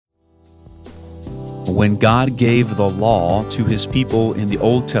When God gave the law to his people in the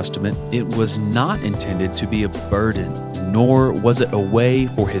Old Testament, it was not intended to be a burden, nor was it a way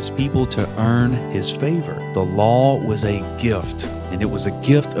for his people to earn his favor. The law was a gift, and it was a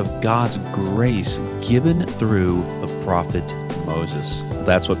gift of God's grace given through the prophet Moses.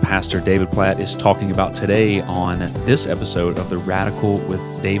 That's what Pastor David Platt is talking about today on this episode of the Radical with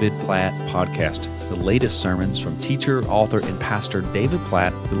David Platt podcast. The latest sermons from teacher, author, and pastor David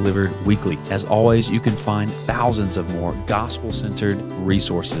Platt delivered weekly. As always, you can find thousands of more gospel-centered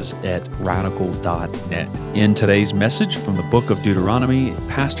resources at radical.net. In today's message from the book of Deuteronomy,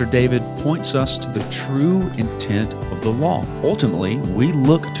 Pastor David points us to the true intent of the law. Ultimately, we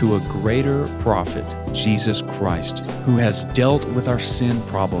look to a greater prophet, Jesus Christ, who has dealt with our sin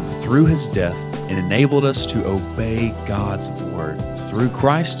problem through his death and enabled us to obey God's word. Through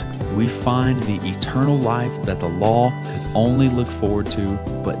Christ, we find the eternal life that the law could only look forward to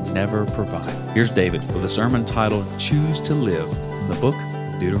but never provide. Here's David with a sermon titled Choose to Live from the book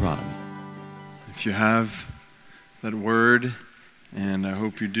of Deuteronomy. If you have that word, and I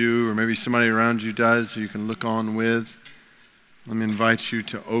hope you do, or maybe somebody around you does, who you can look on with, let me invite you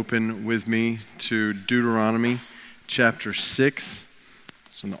to open with me to Deuteronomy chapter 6.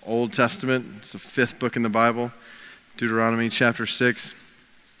 It's in the Old Testament. It's the fifth book in the Bible. Deuteronomy chapter 6.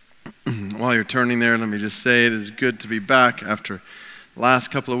 While you're turning there, let me just say it is good to be back after the last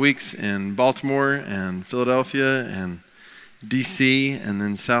couple of weeks in Baltimore and Philadelphia and D.C. and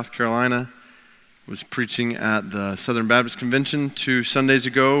then South Carolina. I was preaching at the Southern Baptist Convention 2 Sundays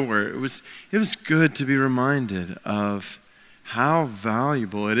ago, where it was good to be reminded of how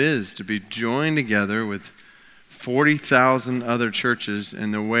valuable it is to be joined together with 40,000 other churches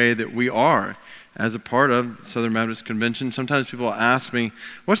in the way that we are as a part of Southern Baptist Convention. Sometimes people ask me,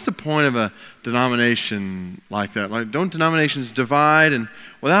 what's the point of a denomination like that? Like, don't denominations divide? And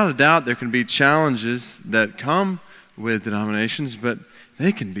without a doubt, there can be challenges that come with denominations, but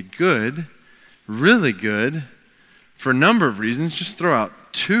they can be good, really good, for a number of reasons. Just throw out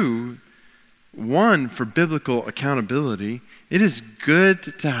two. One, for biblical accountability. It is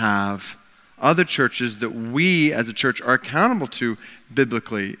good to have other churches that we as a church are accountable to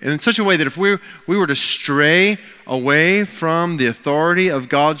biblically. And in such a way that if we were to stray away from the authority of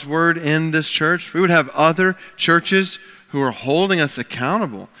God's word in this church, we would have other churches who are holding us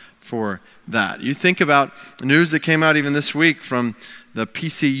accountable for that. You think about the news that came out even this week from the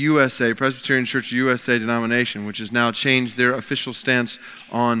PCUSA, Presbyterian Church USA denomination, which has now changed their official stance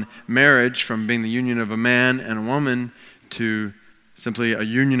on marriage from being the union of a man and a woman to simply a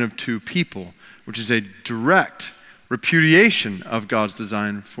union of two people, which is a direct repudiation of God's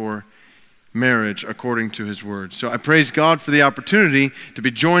design for marriage according to his word. So I praise God for the opportunity to be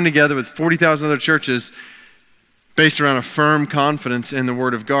joined together with 40,000 other churches based around a firm confidence in the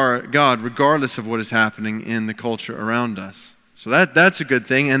word of God, regardless of what is happening in the culture around us. So that's a good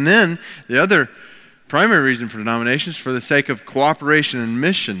thing. And then the other primary reason for denominations, for the sake of cooperation and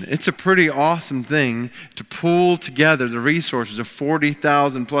mission. It's a pretty awesome thing to pool together the resources of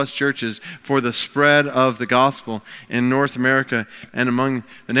 40,000 plus churches for the spread of the gospel in North America and among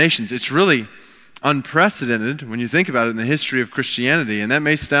the nations. It's really unprecedented when you think about it in the history of Christianity, and that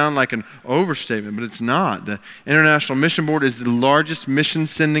may sound like an overstatement, but it's not. The International Mission Board is the largest mission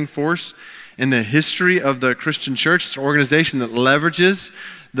sending force in the history of the Christian church. It's an organization that leverages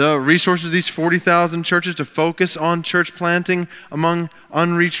the resources of these 40,000 churches to focus on church planting among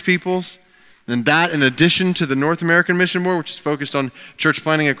unreached peoples. And that, in addition to the North American Mission Board, which is focused on church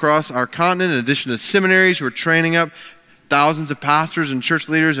planting across our continent, in addition to seminaries who are training up thousands of pastors and church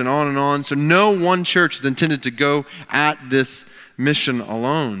leaders and on and on. So no one church is intended to go at this mission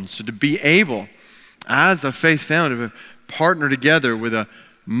alone. So to be able, as a faith family, to partner together with a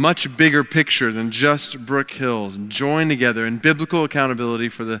much bigger picture than just Brook Hills, and join together in biblical accountability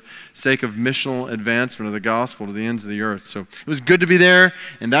for the sake of missional advancement of the gospel to the ends of the earth. So it was good to be there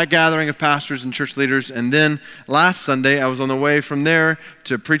in that gathering of pastors and church leaders. And then last Sunday, I was on the way from there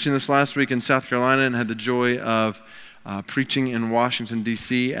to preaching this last week in South Carolina, and had the joy of preaching in Washington,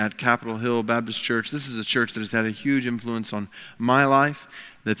 D.C. at Capitol Hill Baptist Church. This is a church that has had a huge influence on my life,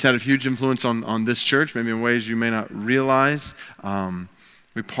 that's had a huge influence on this church, maybe in ways you may not realize.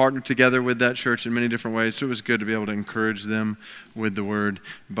 We partnered together with that church in many different ways, so it was good to be able to encourage them with the word.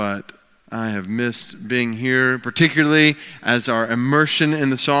 But I have missed being here, particularly as our immersion in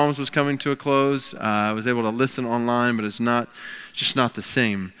the Psalms was coming to a close. I was able to listen online, but it's just not the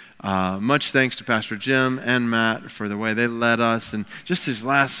same. Much thanks to Pastor Jim and Matt for the way they led us, and just these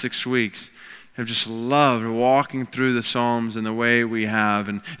last 6 weeks have just loved walking through the Psalms in the way we have.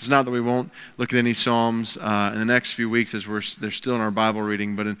 And it's not that we won't look at any Psalms in the next few weeks as they're still in our Bible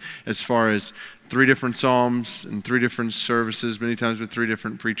reading, but as far as 3 different Psalms and 3 different services, many times with 3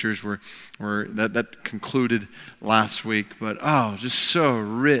 different preachers were that concluded last week. But just so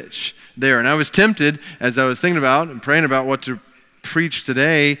rich there. And I was tempted as I was thinking about and praying about what to preach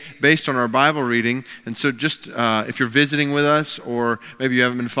today based on our Bible reading. And so just if you're visiting with us, or maybe you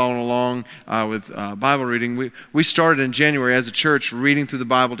haven't been following along with Bible reading, we started in January as a church reading through the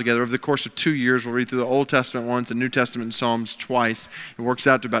Bible together. Over the course of 2 years, we'll read through the Old Testament once and New Testament and Psalms twice. It works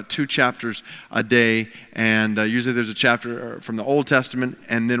out to about 2 chapters a day, and usually there's a chapter from the Old Testament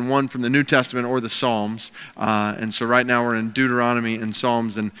and then one from the New Testament or the Psalms. And so right now we're in Deuteronomy and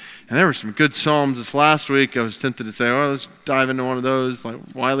Psalms, and there were some good Psalms this last week. I was tempted to say, let's dive into one of those. Like,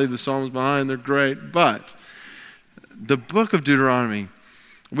 why leave the Psalms behind? They're great. But the book of Deuteronomy,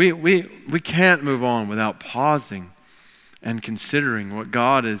 we can't move on without pausing and considering what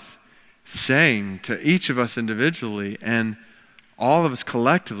God is saying to each of us individually and all of us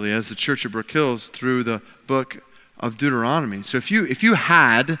collectively as the Church of Brook Hills through the book of Deuteronomy. So if you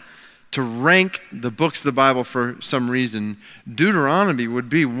had to rank the books of the Bible for some reason, Deuteronomy would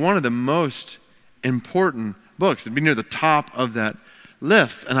be one of the most important books. It'd be near the top of that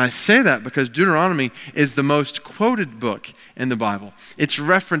list. And I say that because Deuteronomy is the most quoted book in the Bible. It's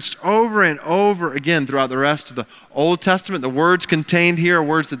referenced over and over again throughout the rest of the Old Testament. The words contained here are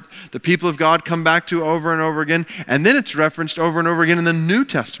words that the people of God come back to over and over again. And then it's referenced over and over again in the New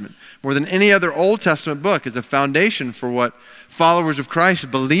Testament. More than any other Old Testament book is a foundation for what followers of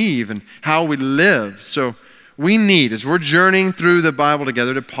Christ believe and how we live. So we need, as we're journeying through the Bible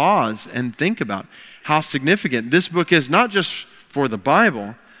together, to pause and think about how significant this book is, not just for the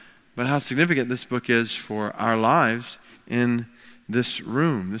Bible, but how significant this book is for our lives in this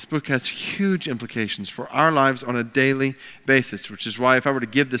room. This book has huge implications for our lives on a daily basis, which is why if I were to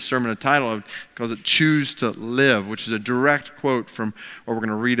give this sermon a title, I would call it Choose to Live, which is a direct quote from what we're going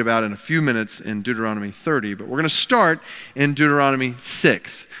to read about in a few minutes in Deuteronomy 30. But we're going to start in Deuteronomy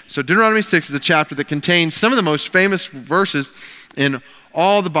 6. So Deuteronomy 6 is a chapter that contains some of the most famous verses in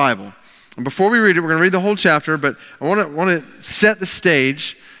all the Bible. And before we read it, we're going to read the whole chapter, but I want to set the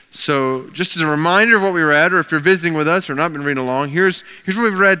stage. So just as a reminder of what we read, or if you're visiting with us or not been reading along, here's what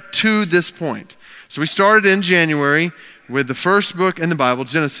we've read to this point. So we started in January with the first book in the Bible,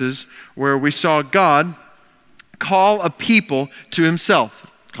 Genesis, where we saw God call a people to himself,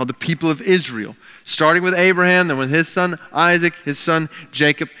 called the people of Israel, starting with Abraham, then with his son Isaac, his son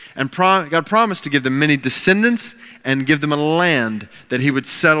Jacob, and God promised to give them many descendants and give them a land that he would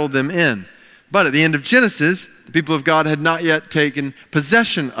settle them in. But at the end of Genesis, the people of God had not yet taken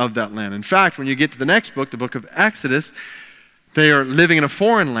possession of that land. In fact, when you get to the next book, the book of Exodus, they are living in a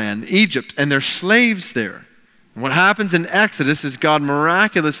foreign land, Egypt, and they're slaves there. And what happens in Exodus is God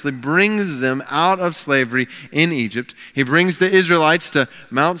miraculously brings them out of slavery in Egypt. He brings the Israelites to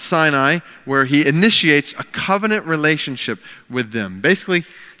Mount Sinai, where he initiates a covenant relationship with them. Basically,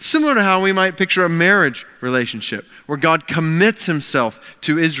 similar to how we might picture a marriage relationship, where God commits himself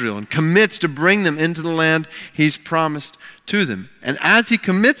to Israel and commits to bring them into the land he's promised to them. And as he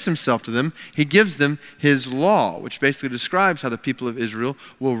commits himself to them, he gives them his law, which basically describes how the people of Israel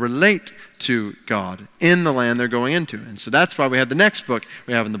will relate to God in the land they're going into. And so that's why we have the next book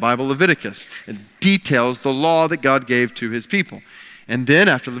we have in the Bible, Leviticus. It details the law that God gave to his people. And then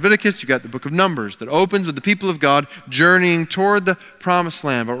after Leviticus, you got the book of Numbers that opens with the people of God journeying toward the promised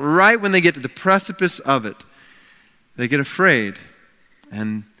land. But right when they get to the precipice of it, they get afraid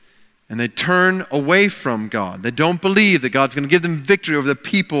and they turn away from God. They don't believe that God's going to give them victory over the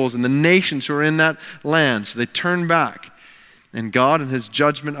peoples and the nations who are in that land. So they turn back. And God, in his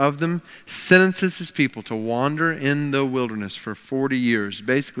judgment of them, sentences his people to wander in the wilderness for 40 years,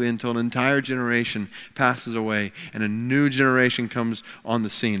 basically until an entire generation passes away and a new generation comes on the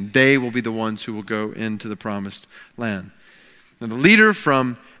scene. They will be the ones who will go into the promised land. Now, the leader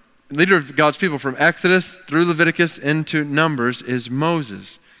of God's people from Exodus through Leviticus into Numbers is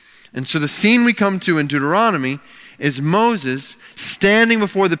Moses. And so the scene we come to in Deuteronomy is Moses standing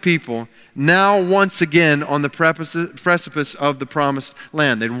before the people, now once again on the precipice of the promised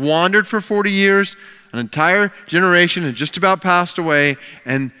land. They'd wandered for 40 years, an entire generation had just about passed away,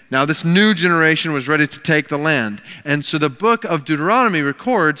 and now this new generation was ready to take the land. And so the book of Deuteronomy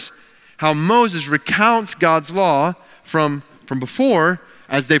records how Moses recounts God's law from before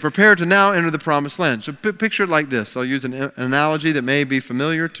as they prepare to now enter the promised land. So picture it like this. I'll use an analogy that may be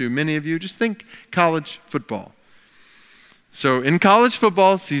familiar to many of you. Just think college football. So in college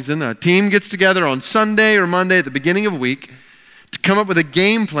football season, a team gets together on Sunday or Monday at the beginning of a week to come up with a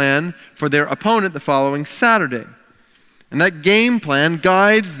game plan for their opponent the following Saturday. And that game plan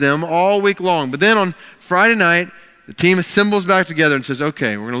guides them all week long. But then on Friday night, the team assembles back together and says,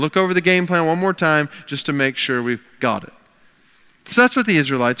 okay, we're going to look over the game plan one more time just to make sure we've got it. So that's what the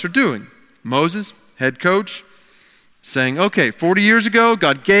Israelites are doing. Moses, head coach, saying, okay, 40 years ago,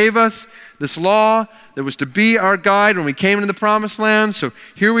 God gave us this law that was to be our guide when we came into the promised land. So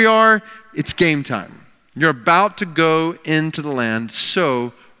here we are. It's game time. You're about to go into the land.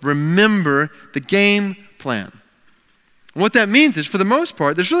 So remember the game plan. And what that means is, for the most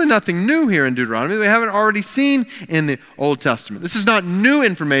part, there's really nothing new here in Deuteronomy that we haven't already seen in the Old Testament. This is not new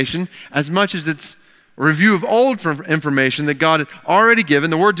information as much as it's a review of old information that God had already given.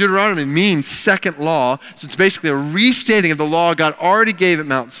 The word Deuteronomy means second law, so it's basically a restating of the law God already gave at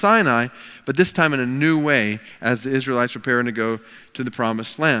Mount Sinai, but this time in a new way as the Israelites preparing to go to the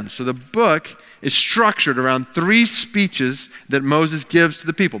promised land. So the book is structured around 3 speeches that Moses gives to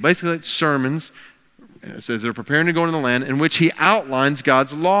the people, basically like sermons. It says they're preparing to go into the land, in which he outlines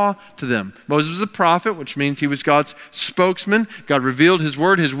God's law to them. Moses was a prophet, which means he was God's spokesman. God revealed his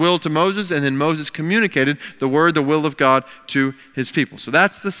word, his will to Moses, and then Moses communicated the word, the will of God to his people. So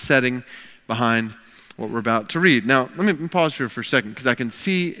that's the setting behind what we're about to read. Now, let me pause here for a second, because I can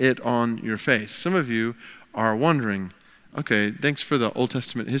see it on your face. Some of you are wondering, okay, thanks for the Old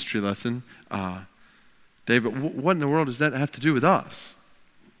Testament history lesson. Dave, but what in the world does that have to do with us?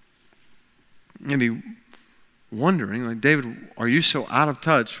 Maybe wondering, like, David, are you so out of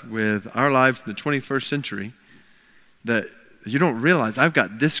touch with our lives in the 21st century that you don't realize I've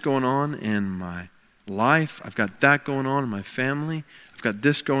got this going on in my life, I've got that going on in my family, I've got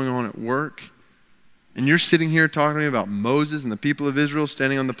this going on at work, and you're sitting here talking to me about Moses and the people of Israel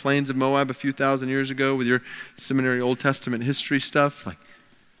standing on the plains of Moab a few thousand years ago with your seminary Old Testament history stuff? Like,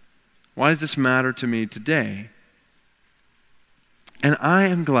 why does this matter to me today? And I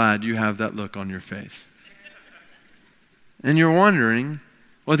am glad you have that look on your face. And you're wondering,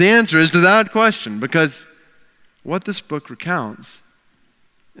 well, the answer is to that question, because what this book recounts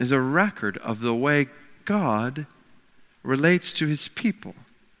is a record of the way God relates to his people.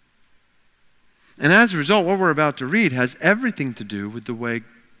 And as a result, what we're about to read has everything to do with the way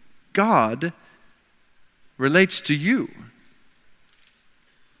God relates to you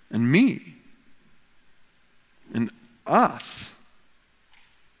and me and us.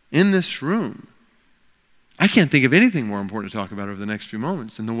 In this room. I can't think of anything more important to talk about over the next few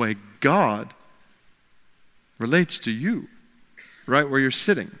moments than the way God relates to you, right where you're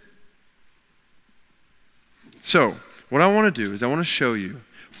sitting. So, what I want to do is I want to show you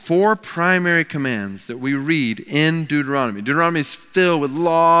 4 primary commands that we read in Deuteronomy. Deuteronomy is filled with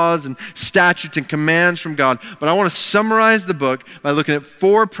laws and statutes and commands from God, but I want to summarize the book by looking at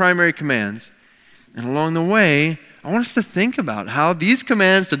 4 primary commands. And along the way, I want us to think about how these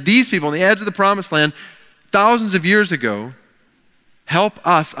commands to these people on the edge of the promised land thousands of years ago help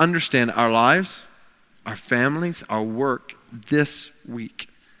us understand our lives, our families, our work this week.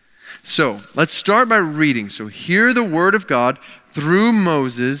 So let's start by reading. So hear the word of God through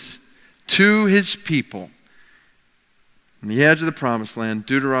Moses to his people on the edge of the promised land,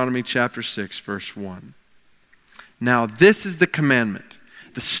 Deuteronomy chapter 6, verse 1. Now this is the commandment,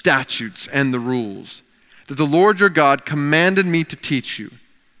 the statutes and the rules that the Lord your God commanded me to teach you,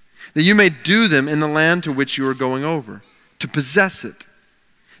 that you may do them in the land to which you are going over, to possess it,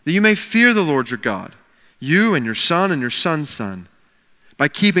 that you may fear the Lord your God, you and your son and your son's son, by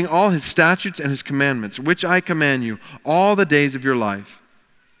keeping all his statutes and his commandments, which I command you all the days of your life,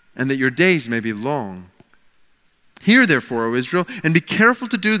 and that your days may be long. Hear therefore, O Israel, and be careful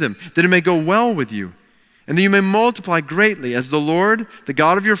to do them, that it may go well with you, and that you may multiply greatly, as the Lord, the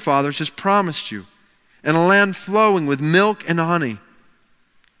God of your fathers, has promised you, and a land flowing with milk and honey.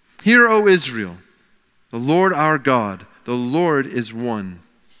 Hear, O Israel, the Lord our God, the Lord is one.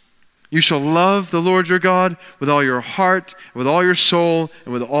 You shall love the Lord your God with all your heart, with all your soul,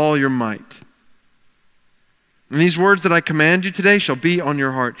 and with all your might. And these words that I command you today shall be on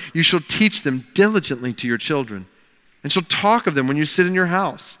your heart. You shall teach them diligently to your children, and shall talk of them when you sit in your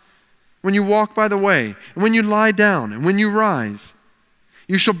house, when you walk by the way, and when you lie down, and when you rise.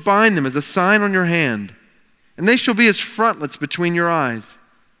 You shall bind them as a sign on your hand, and they shall be as frontlets between your eyes.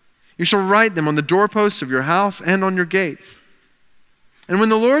 You shall write them on the doorposts of your house and on your gates. And when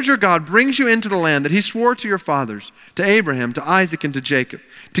the Lord your God brings you into the land that he swore to your fathers, to Abraham, to Isaac, and to Jacob,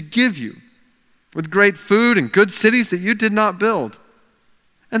 to give you, with great food and good cities that you did not build,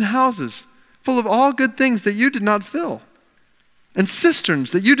 and houses full of all good things that you did not fill, and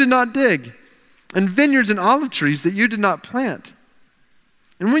cisterns that you did not dig, and vineyards and olive trees that you did not plant.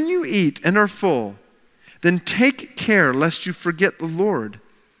 And when you eat and are full, then take care lest you forget the Lord,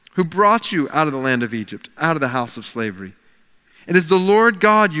 who brought you out of the land of Egypt, out of the house of slavery. It is the Lord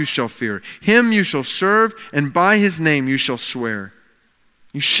God you shall fear. Him you shall serve, and by his name you shall swear.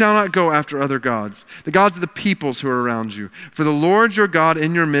 You shall not go after other gods, the gods of the peoples who are around you. For the Lord your God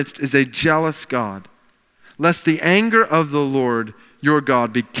in your midst is a jealous God. Lest the anger of the Lord your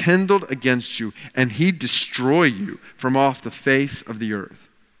God be kindled against you, and he destroy you from off the face of the earth.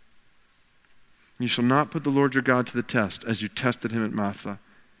 You shall not put the Lord your God to the test as you tested him at Massah.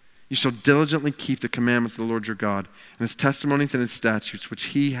 You shall diligently keep the commandments of the Lord your God and his testimonies and his statutes, which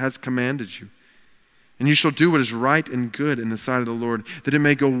he has commanded you. And you shall do what is right and good in the sight of the Lord, that it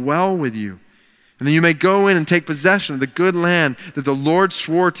may go well with you, and that you may go in and take possession of the good land that the Lord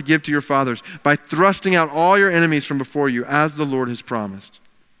swore to give to your fathers by thrusting out all your enemies from before you, as the Lord has promised.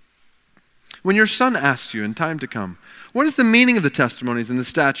 When your son asks you in time to come, what is the meaning of the testimonies and the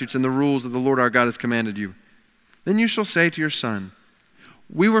statutes and the rules that the Lord our God has commanded you? Then you shall say to your son,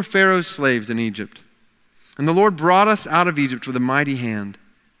 we were Pharaoh's slaves in Egypt, and the Lord brought us out of Egypt with a mighty hand.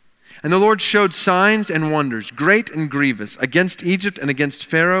 And the Lord showed signs and wonders, great and grievous, against Egypt and against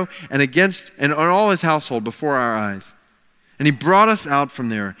Pharaoh and all his household before our eyes. And he brought us out from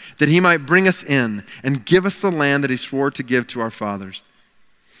there, that he might bring us in and give us the land that he swore to give to our fathers.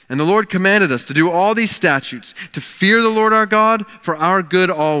 And the Lord commanded us to do all these statutes, to fear the Lord our God for our good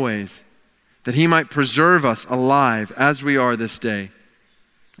always, that he might preserve us alive as we are this day.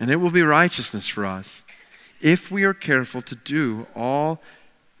 And it will be righteousness for us if we are careful to do all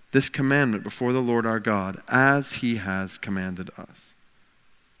this commandment before the Lord our God, as he has commanded us.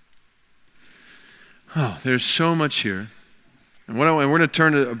 Oh, there's so much here. And we're going to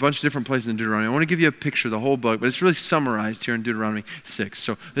turn to a bunch of different places in Deuteronomy. I want to give you a picture of the whole book, but it's really summarized here in Deuteronomy 6.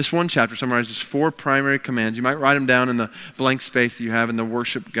 So this one chapter summarizes 4 primary commands. You might write them down in the blank space that you have in the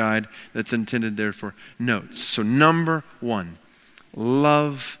worship guide that's intended there for notes. So number 1,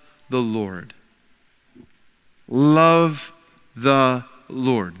 love the Lord. Love the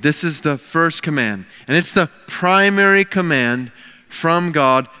Lord. This is the first command, and it's the primary command from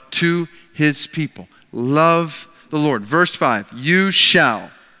God to his people. Love the Lord. Verse 5, you shall.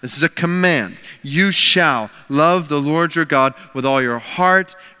 This is a command. You shall love the Lord your God with all your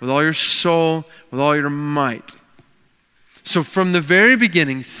heart, with all your soul, with all your might. So from the very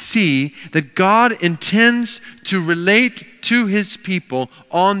beginning, see that God intends to relate to his people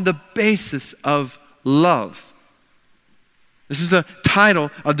on the basis of love. This is the title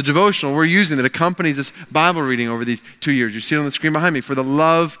of the devotional we're using that accompanies this Bible reading over these 2 years. You see it on the screen behind me, for the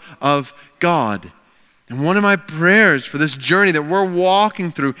love of God. And one of my prayers for this journey that we're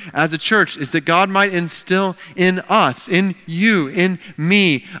walking through as a church is that God might instill in us, in you, in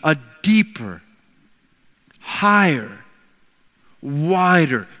me, a deeper, higher,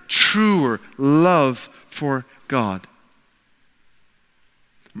 wider, truer love for God.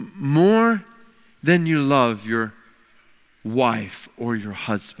 More than you love your wife or your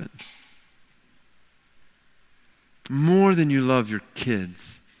husband. More than you love your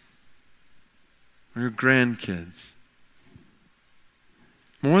kids or your grandkids.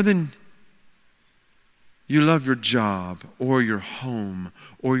 More than you love your job or your home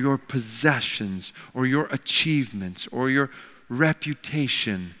or your possessions or your achievements or your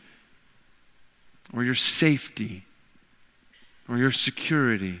reputation or your safety or your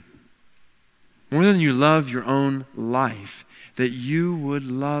security. More than you love your own life, that you would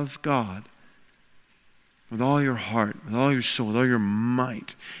love God with all your heart, with all your soul, with all your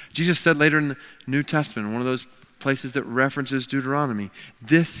might. Jesus said later in the New Testament, one of those places that references Deuteronomy,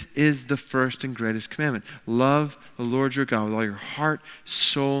 this is the first and greatest commandment. Love the Lord your God with all your heart,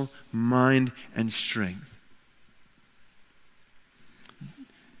 soul, mind, and strength.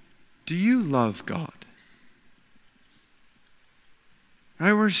 Do you love God?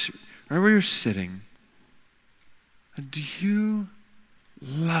 Right where you're sitting, do you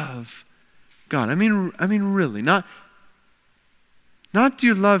love God? I mean really, not do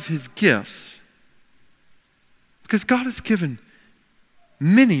you love his gifts, because God has given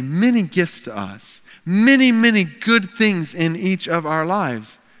many, many gifts to us, many, many good things in each of our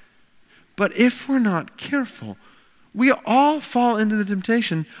lives. But if we're not careful, we all fall into the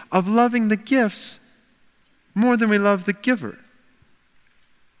temptation of loving the gifts more than we love the giver.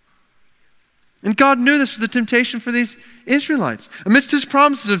 And God knew this was a temptation for these Israelites. Amidst his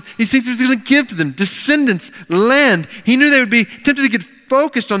promises of these things he was going to give to them, descendants, land, he knew they would be tempted to get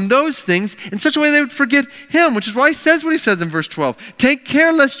focused on those things in such a way they would forget him, which is why he says what he says in verse 12. Take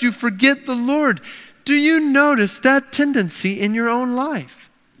care lest you forget the Lord. Do you notice that tendency in your own life?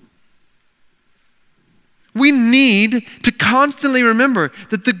 We need to constantly remember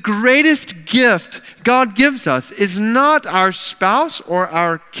that the greatest gift God gives us is not our spouse or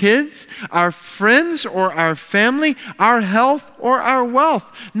our kids, our friends or our family, our health or our wealth.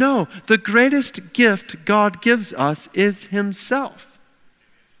 No, the greatest gift God gives us is himself.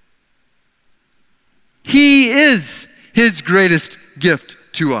 He is his greatest gift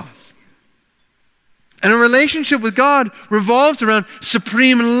to us. And a relationship with God revolves around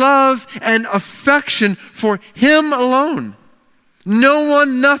supreme love and affection for him alone. No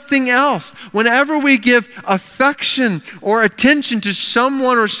one, nothing else. Whenever we give affection or attention to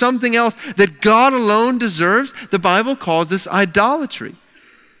someone or something else that God alone deserves, the Bible calls this idolatry.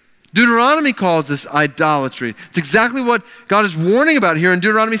 Deuteronomy calls this idolatry. It's exactly what God is warning about here in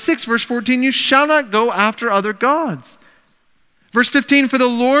Deuteronomy 6, verse 14. You shall not go after other gods. Verse 15, for the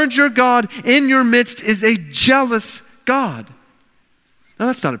Lord your God in your midst is a jealous God. Now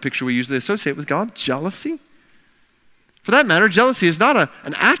that's not a picture we usually associate with God, jealousy. For that matter, jealousy is not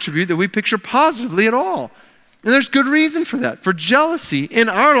an attribute that we picture positively at all. And there's good reason for that. For jealousy in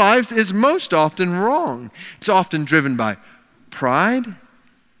our lives is most often wrong. It's often driven by pride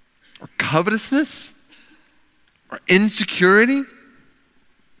or covetousness or insecurity.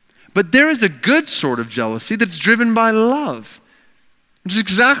 But there is a good sort of jealousy that's driven by love, which is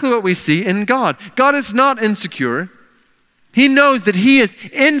exactly what we see in God. God is not insecure. He knows that he is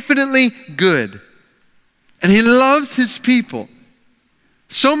infinitely good. And he loves his people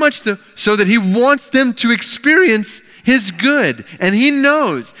so much so that he wants them to experience his good. And he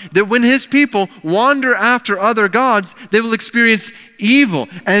knows that when his people wander after other gods, they will experience evil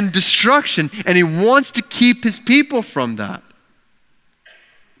and destruction. And he wants to keep his people from that.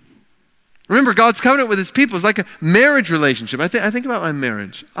 Remember, God's covenant with his people is like a marriage relationship. I think about my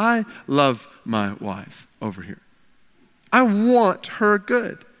marriage. I love my wife over here. I want her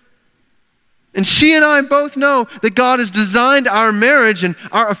good. And she and I both know that God has designed our marriage and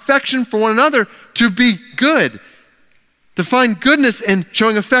our affection for one another to be good, to find goodness in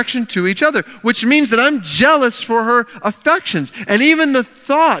showing affection to each other, which means that I'm jealous for her affections. And even the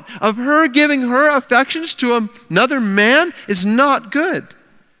thought of her giving her affections to another man is not good.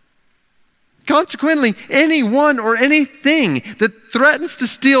 Consequently, anyone or anything that threatens to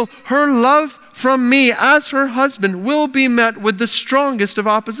steal her love from me as her husband will be met with the strongest of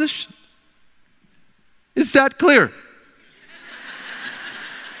opposition. Is that clear?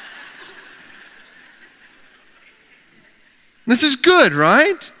 This is good,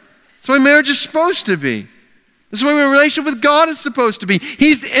 right? That's the way marriage is supposed to be. This is the way a relationship with God is supposed to be.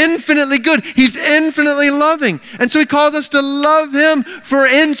 He's infinitely good. He's infinitely loving. And so he calls us to love him, for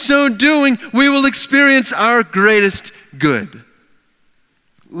in so doing, we will experience our greatest good.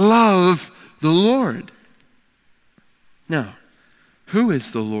 Love the Lord. Now, who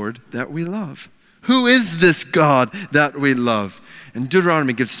is the Lord that we love? Who is this God that we love? And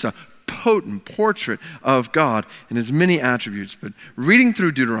Deuteronomy gives us a potent portrait of God and his many attributes. But reading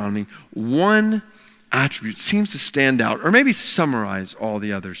through Deuteronomy, one attribute seems to stand out, or maybe summarize all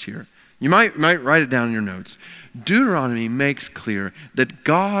the others here. You might write it down in your notes. Deuteronomy makes clear that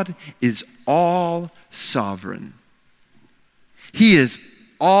God is all sovereign. He is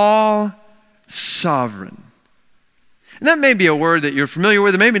all sovereign. And that may be a word that you're familiar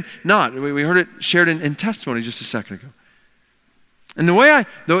with, or maybe not. We heard it shared in testimony just a second ago. And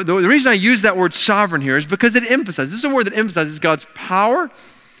the reason I use that word sovereign here is because this is a word that emphasizes God's power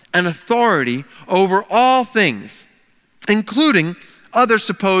and authority over all things, including other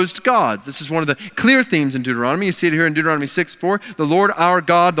supposed gods. This is one of the clear themes in Deuteronomy. You see it here in Deuteronomy 6:4. The Lord our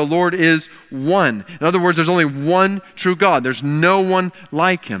God, the Lord is one. In other words, there's only one true God. There's no one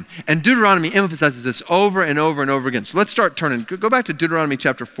like him. And Deuteronomy emphasizes this over and over and over again. So let's start turning. Go back to Deuteronomy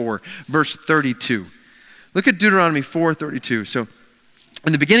chapter 4, verse 32. Look at Deuteronomy 4:32. So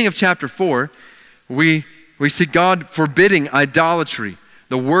in the beginning of chapter 4, we see God forbidding idolatry,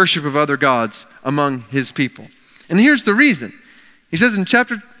 the worship of other gods among his people. And here's the reason. He says in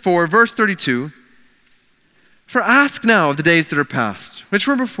chapter 4, verse 32, for ask now of the days that are past, which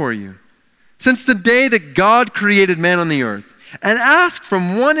were before you, since the day that God created man on the earth, and ask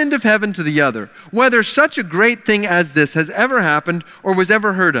from one end of heaven to the other, whether such a great thing as this has ever happened or was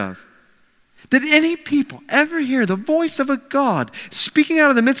ever heard of. Did any people ever hear the voice of a God speaking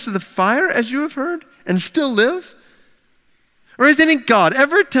out of the midst of the fire as you have heard and still live? Or has any God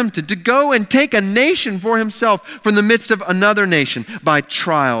ever attempted to go and take a nation for himself from the midst of another nation by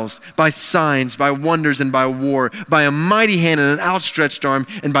trials, by signs, by wonders, and by war, by a mighty hand and an outstretched arm,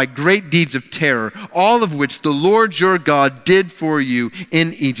 and by great deeds of terror, all of which the Lord your God did for you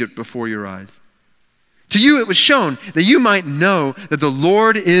in Egypt before your eyes? To you it was shown that you might know that the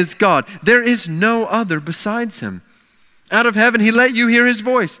Lord is God. There is no other besides him. Out of heaven he let you hear his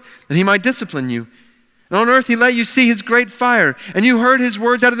voice, that he might discipline you. And on earth he let you see his great fire, and you heard his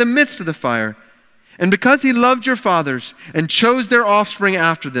words out of the midst of the fire. And because he loved your fathers and chose their offspring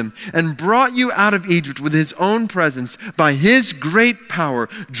after them and brought you out of Egypt with his own presence by his great power,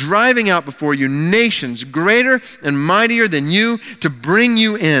 driving out before you nations greater and mightier than you to bring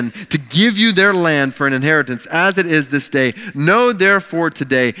you in, to give you their land for an inheritance as it is this day. Know therefore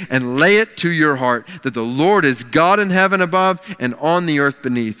today and lay it to your heart that the Lord is God in heaven above and on the earth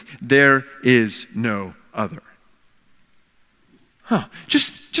beneath. There is no other.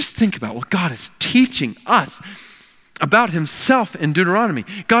 Just think about what God is teaching us about himself in Deuteronomy.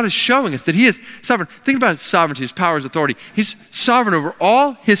 God is showing us that he is sovereign. Think about his sovereignty, his power, his authority. He's sovereign over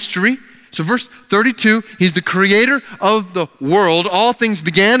all history. So verse 32, he's the creator of the world. All things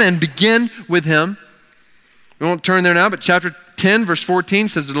began and begin with him. We won't turn there now, but chapter 10, verse 14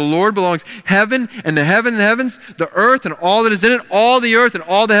 says that the Lord belongs heaven and the heavens, the earth and all that is in it. All the earth and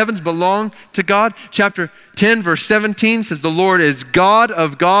all the heavens belong to God. Chapter 10, verse 17 says the Lord is God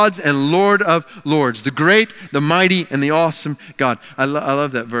of gods and Lord of lords, the great, the mighty, and the awesome God. I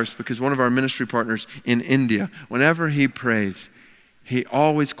love that verse because one of our ministry partners in India, whenever he prays, he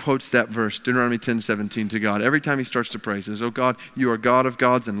always quotes that verse, Deuteronomy 10:17, to God. Every time he starts to pray, he says, "Oh God, you are God of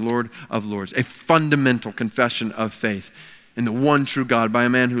gods and Lord of lords." A fundamental confession of faith in the one true God by a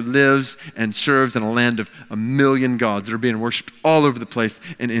man who lives and serves in a land of 1 million gods that are being worshipped all over the place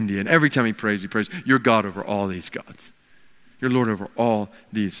in India. And every time he prays, "You're God over all these gods. You're Lord over all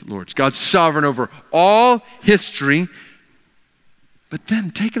these lords." God's sovereign over all history. But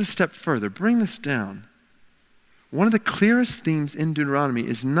then take it a step further. Bring this down. One of the clearest themes in Deuteronomy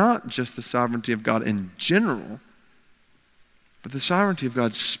is not just the sovereignty of God in general, but the sovereignty of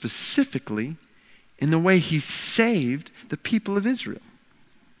God specifically in the way he saved the people of Israel.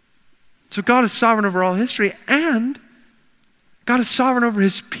 So God is sovereign over all history, and God is sovereign over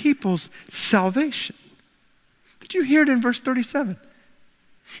his people's salvation. Did you hear it in verse 37?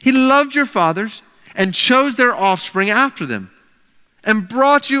 He loved your fathers and chose their offspring after them and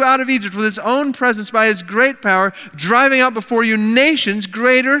brought you out of Egypt with his own presence by his great power, driving out before you nations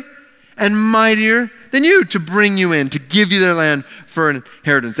greater and mightier than you to bring you in, to give you their land for an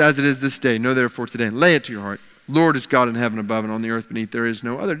inheritance as it is this day. Know therefore today and lay it to your heart. Lord is God in heaven above and on the earth beneath. There is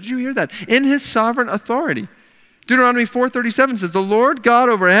no other. Did you hear that? In his sovereign authority. Deuteronomy 4:37 says, the Lord God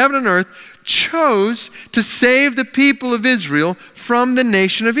over heaven and earth chose to save the people of Israel from the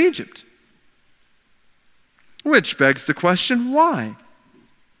nation of Egypt. Which begs the question, why?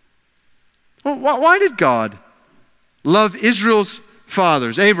 Well, why did God love Israel's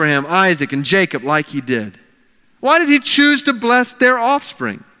fathers, Abraham, Isaac, and Jacob, like he did? Why did he choose to bless their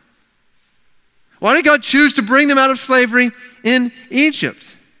offspring? Why did God choose to bring them out of slavery in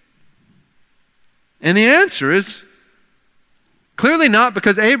Egypt? And the answer is clearly not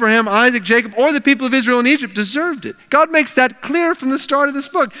because Abraham, Isaac, Jacob, or the people of Israel in Egypt deserved it. God makes that clear from the start of this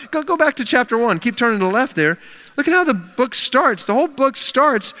book. Go back to chapter 1. Keep turning to the left there. Look at how the book starts. The whole book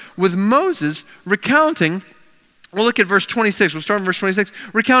starts with Moses recounting. We'll look at verse 26. We'll start in verse 26.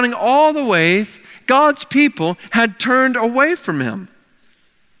 Recounting all the ways God's people had turned away from him.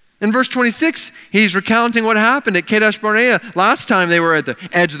 In verse 26, he's recounting what happened at Kadesh Barnea last time they were at the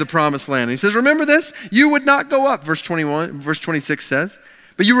edge of the promised land. He says, remember this? You would not go up, verse 26 says.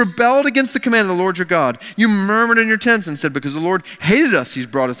 But you rebelled against the command of the Lord your God. You murmured in your tents and said, because the Lord hated us, he's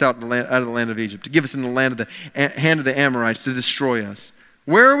brought us out of the land of Egypt, to give us in the hand of the Amorites, to destroy us.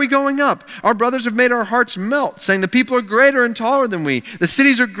 Where are we going up? Our brothers have made our hearts melt, saying the people are greater and taller than we. The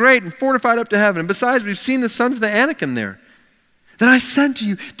cities are great and fortified up to heaven. And besides, we've seen the sons of the Anakim there. Then I said to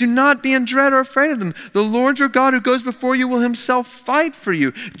you, do not be in dread or afraid of them. The Lord your God who goes before you will himself fight for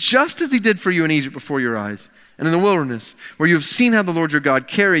you, just as he did for you in Egypt before your eyes. And in the wilderness, where you have seen how the Lord your God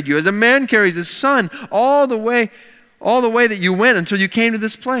carried you, as a man carries his son, all the way that you went until you came to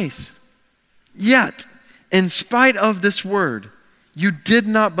this place. Yet, in spite of this word, you did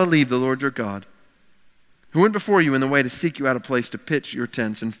not believe the Lord your God, who went before you in the way to seek you out a place to pitch your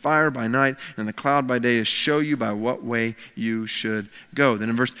tents, and fire by night and the cloud by day to show you by what way you should go. Then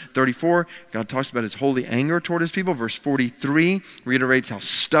in verse 34, God talks about his holy anger toward his people. Verse 43 reiterates how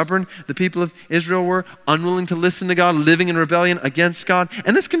stubborn the people of Israel were, unwilling to listen to God, living in rebellion against God.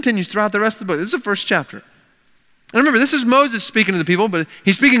 And this continues throughout the rest of the book. This is the first chapter. And remember, this is Moses speaking to the people, but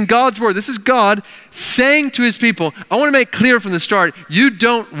he's speaking God's word. This is God saying to his people, I want to make clear from the start, you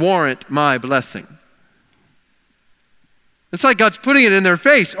don't warrant my blessing. It's like God's putting it in their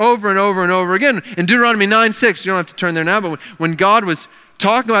face over and over and over again. In Deuteronomy 9:6, you don't have to turn there now, but when God was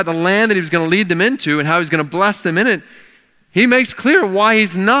talking about the land that he was going to lead them into and how he's going to bless them in it, he makes clear why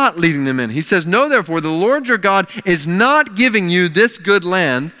he's not leading them in. He says, "Know therefore, the Lord your God is not giving you this good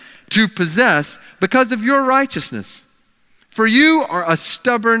land to possess because of your righteousness. For you are a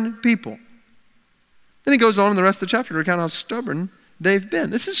stubborn people." Then he goes on in the rest of the chapter to recount how stubborn they've been.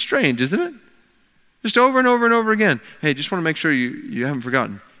 This is strange, isn't it? Just over and over and over again. Hey, just want to make sure you haven't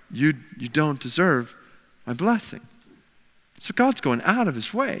forgotten. You don't deserve my blessing. So God's going out of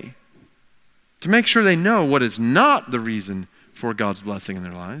his way to make sure they know what is not the reason for God's blessing in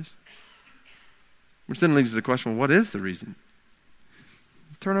their lives. Which then leads to the question, well, what is the reason?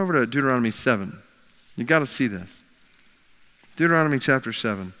 Turn over to Deuteronomy 7. You've got to see this. Deuteronomy chapter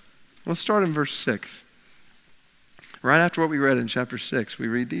 7. Let's start in verse 6. Right after what we read in chapter 6, we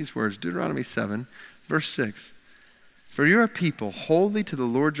read these words, Deuteronomy 7, verse 6. "For you are a people holy to the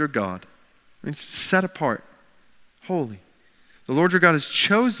Lord your God." It means set apart, holy. "The Lord your God has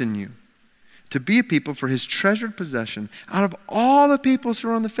chosen you to be a people for his treasured possession out of all the peoples who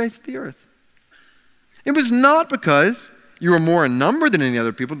are on the face of the earth. It was not because you were more in number than any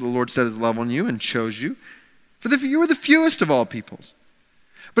other people that the Lord set his love on you and chose you, for you were the fewest of all peoples.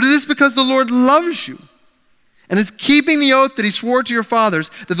 But it is because the Lord loves you and is keeping the oath that he swore to your fathers,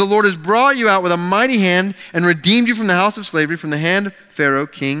 that the Lord has brought you out with a mighty hand and redeemed you from the house of slavery, from the hand of Pharaoh,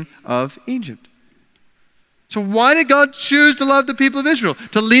 king of Egypt." So why did God choose to love the people of Israel,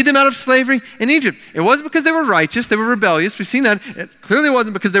 to lead them out of slavery in Egypt? It wasn't because they were righteous, they were rebellious. We've seen that. It clearly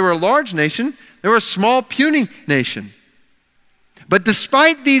wasn't because they were a large nation. They were a small, puny nation. But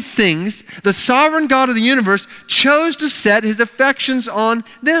despite these things, the sovereign God of the universe chose to set his affections on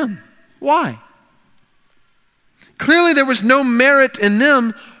them. Why? Clearly there was no merit in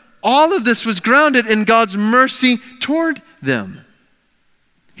them. All of this was grounded in God's mercy toward them.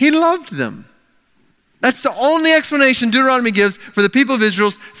 He loved them. That's the only explanation Deuteronomy gives for the people of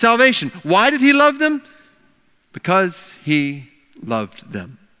Israel's salvation. Why did he love them? Because he loved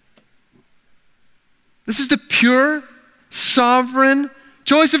them. This is the pure, sovereign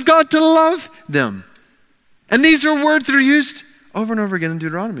choice of God to love them. And these are words that are used over and over again in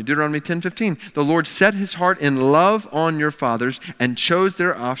Deuteronomy. Deuteronomy 10:15. "The Lord set his heart in love on your fathers and chose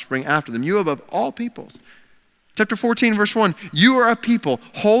their offspring after them, you above all peoples." Chapter 14, verse 1. "You are a people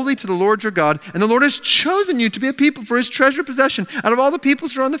holy to the Lord your God, and the Lord has chosen you to be a people for his treasured possession out of all the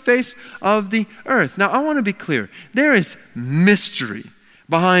peoples who are on the face of the earth." Now, I want to be clear. There is mystery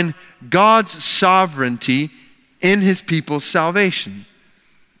behind God's sovereignty in his people's salvation.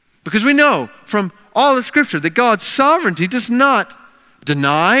 Because we know from all of Scripture that God's sovereignty does not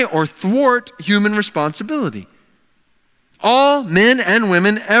deny or thwart human responsibility. All men and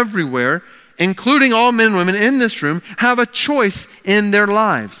women everywhere, including all men and women in this room, have a choice in their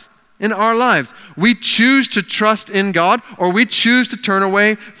lives, in our lives. We choose to trust in God or we choose to turn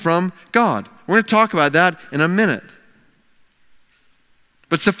away from God. We're going to talk about that in a minute.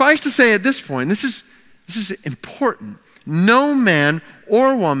 But suffice to say at this point, this is important. No man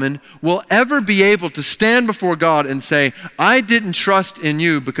or woman will ever be able to stand before God and say, "I didn't trust in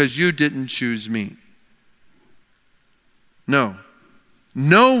you because you didn't choose me." No.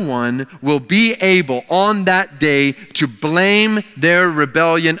 No one will be able on that day to blame their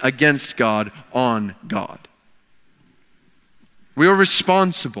rebellion against God on God. We are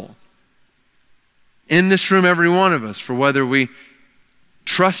responsible in this room, every one of us, for whether we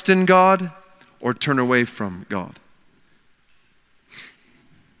trust in God or turn away from God.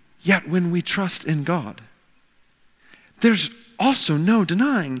 Yet when we trust in God, there's also no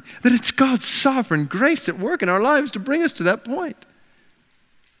denying that it's God's sovereign grace at work in our lives to bring us to that point.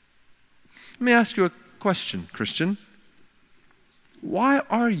 Let me ask you a question, Christian. Why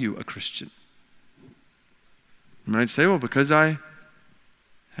are you a Christian? You might say, well, because I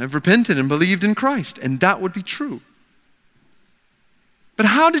have repented and believed in Christ, and that would be true. But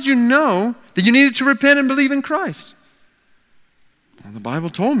how did you know that you needed to repent and believe in Christ? Well, the Bible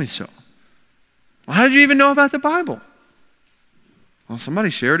told me so. Well, how did you even know about the Bible? Well, somebody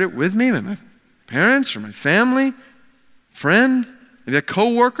shared it with me, my parents or my family, friend, maybe a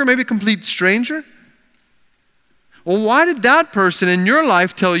coworker, maybe a complete stranger. Well, why did that person in your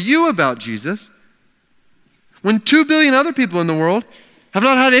life tell you about Jesus when 2 billion other people in the world have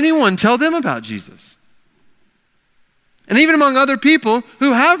not had anyone tell them about Jesus? And even among other people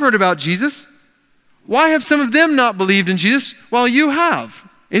who have heard about Jesus, why have some of them not believed in Jesus while you have?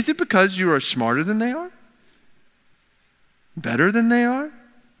 Is it because you are smarter than they are? Better than they are?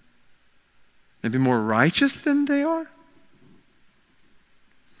 Maybe more righteous than they are?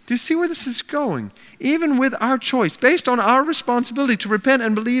 Do you see where this is going? Even with our choice, based on our responsibility to repent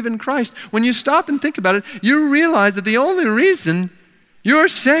and believe in Christ, when you stop and think about it, you realize that the only reason You're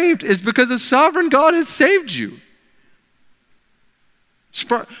saved is because a sovereign God has saved you.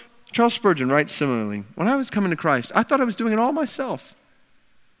 Charles Spurgeon writes similarly, when I was coming to Christ, I thought I was doing it all myself.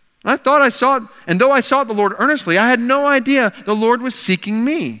 I thought I sought, and though I sought the Lord earnestly, I had no idea the Lord was seeking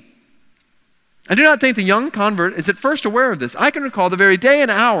me. I do not think the young convert is at first aware of this. I can recall the very day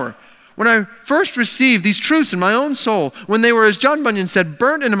and hour when I first received these truths in my own soul, when they were, as John Bunyan said,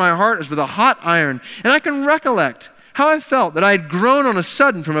 burnt into my heart as with a hot iron. And I can recollect how I felt that I had grown on a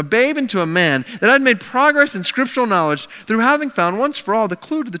sudden from a babe into a man, that I had made progress in scriptural knowledge through having found once for all the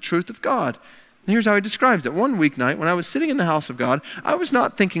clue to the truth of God. And here's how he describes it. One weeknight, when I was sitting in the house of God, I was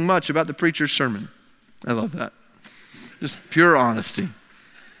not thinking much about the preacher's sermon. I love that. Just pure honesty.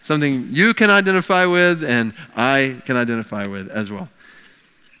 Something you can identify with and I can identify with as well.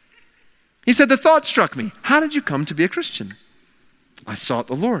 He said, the thought struck me, how did you come to be a Christian? I sought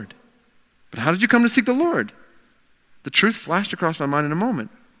the Lord. But how did you come to seek the Lord? The truth flashed across my mind in a moment.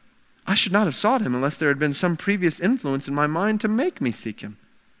 I should not have sought him unless there had been some previous influence in my mind to make me seek him.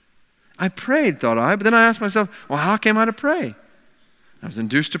 I prayed, thought I, but then I asked myself, well, how came I to pray? I was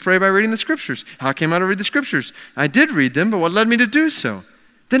induced to pray by reading the Scriptures. How came I to read the Scriptures? I did read them, but what led me to do so?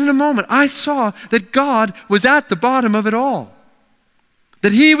 Then in a moment, I saw that God was at the bottom of it all,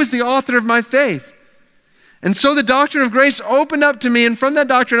 that he was the author of my faith. And so the doctrine of grace opened up to me, and from that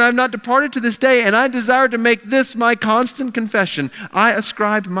doctrine I have not departed to this day, and I desire to make this my constant confession. I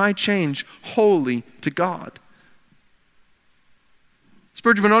ascribe my change wholly to God.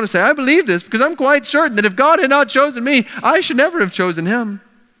 Spurgeon went on to say, I believe this because I'm quite certain that if God had not chosen me, I should never have chosen him.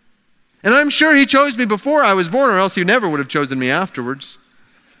 And I'm sure he chose me before I was born, or else he never would have chosen me afterwards.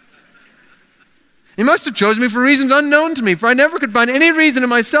 He must have chosen me for reasons unknown to me, for I never could find any reason in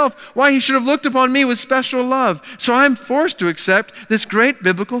myself why he should have looked upon me with special love. So I'm forced to accept this great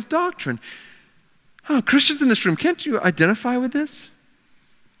biblical doctrine. Oh, Christians in this room, can't you identify with this?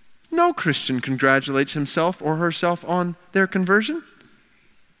 No Christian congratulates himself or herself on their conversion.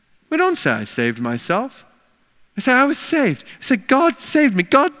 We don't say, I saved myself. I say, I was saved. I say, God saved me.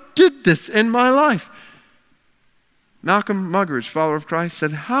 God did this in my life. Malcolm Muggeridge, follower of Christ,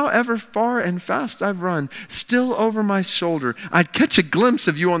 said, however far and fast I've run, still over my shoulder, I'd catch a glimpse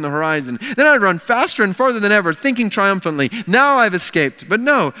of you on the horizon. Then I'd run faster and farther than ever, thinking triumphantly, now I've escaped. But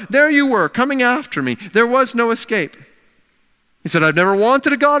no, there you were, coming after me. There was no escape. He said, I've never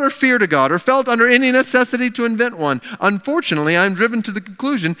wanted a God or feared a God or felt under any necessity to invent one. Unfortunately, I'm driven to the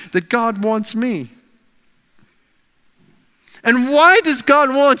conclusion that God wants me. And why does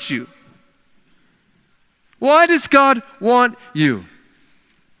God want you? Why does God want you?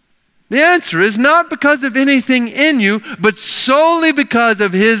 The answer is not because of anything in you, but solely because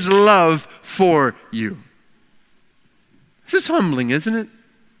of his love for you. This is humbling, isn't it?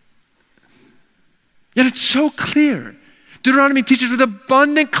 Yet it's so clear. Deuteronomy teaches with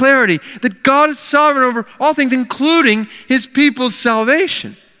abundant clarity that God is sovereign over all things, including his people's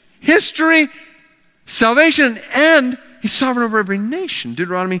salvation. History, salvation, and he's sovereign over every nation.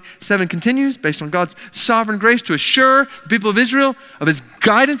 Deuteronomy 7 continues, based on God's sovereign grace, to assure the people of Israel of his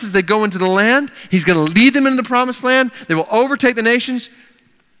guidance as they go into the land. He's going to lead them into the promised land. They will overtake the nations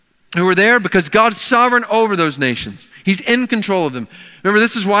who are there because God's sovereign over those nations. He's in control of them. Remember,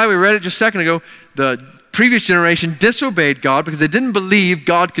 this is why we read it just a second ago. The previous generation disobeyed God because they didn't believe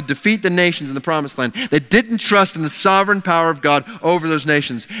God could defeat the nations in the promised land. They didn't trust in the sovereign power of God over those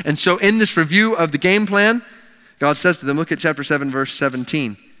nations. And so in this review of the game plan, God says to them, look at chapter 7, verse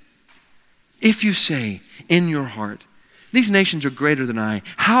 17. If you say in your heart, these nations are greater than I,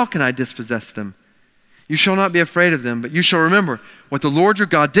 how can I dispossess them? You shall not be afraid of them, but you shall remember what the Lord your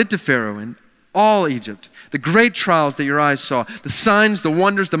God did to Pharaoh in all Egypt, the great trials that your eyes saw, the signs, the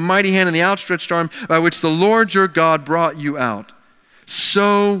wonders, the mighty hand, and the outstretched arm by which the Lord your God brought you out.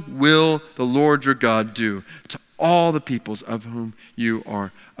 So will the Lord your God do to all the peoples of whom you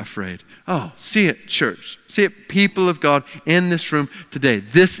are afraid. Oh, see it, church. See it, people of God in this room today.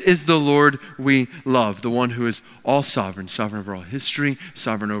 This is the Lord we love, the one who is all sovereign, sovereign over all history,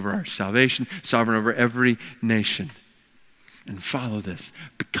 sovereign over our salvation, sovereign over every nation. And follow this.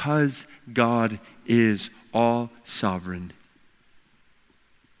 Because God is all sovereign,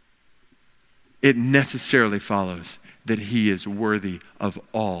 it necessarily follows that he is worthy of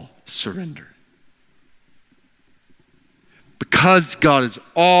all surrender. Because God is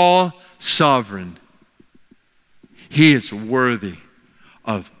all sovereign, he is worthy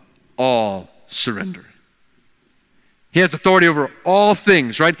of all surrender. He has authority over all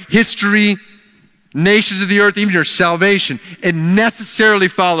things, right? History, nations of the earth, even your salvation. It necessarily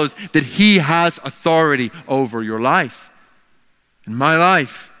follows that he has authority over your life and my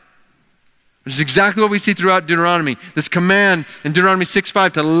life. Which is exactly what we see throughout Deuteronomy. This command in Deuteronomy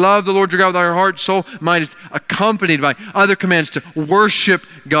 6:5 to love the Lord your God with all your heart, soul, mind is accompanied by other commands to worship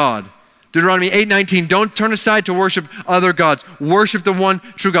God. Deuteronomy 8:19, don't turn aside to worship other gods. Worship the one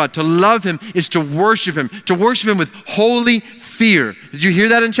true God. To love him is to worship him with holy fear. Did you hear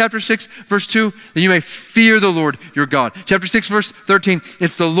that in chapter 6, verse 2? That you may fear the Lord your God. Chapter 6, verse 13,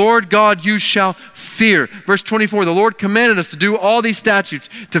 it's the Lord God you shall fear. Verse 24, the Lord commanded us to do all these statutes,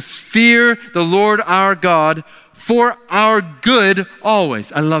 to fear the Lord our God for our good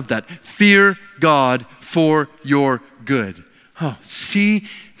always. I love that. Fear God for your good. Oh, see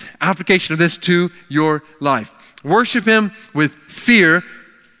application of this to your life. Worship him with fear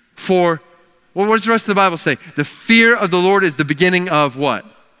for, well, what does the rest of the Bible say? The fear of the Lord is the beginning of what?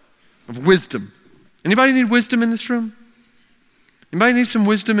 Of wisdom. Anybody need wisdom in this room? Anybody need some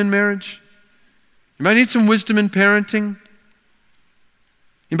wisdom in marriage? Anybody need some wisdom in parenting?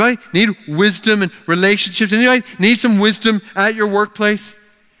 Anybody need wisdom in relationships? Anybody need some wisdom at your workplace?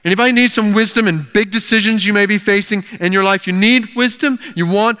 Anybody need some wisdom in big decisions you may be facing in your life? You need wisdom? You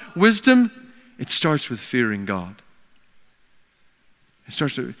want wisdom? It starts with fearing God. It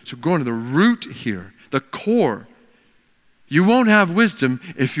starts to, so going to the root here, the core. You won't have wisdom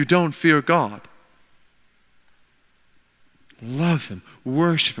if you don't fear God. Love him,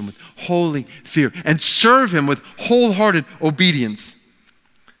 worship him with holy fear, and serve him with wholehearted obedience.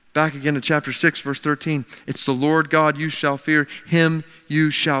 Back again to chapter 6, verse 13. It's the Lord God you shall fear, him you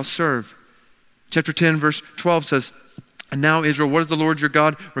shall serve. Chapter 10, verse 12 says, and now Israel, what does the Lord your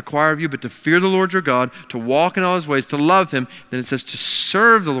God require of you but to fear the Lord your God, to walk in all his ways, to love him. Then it says to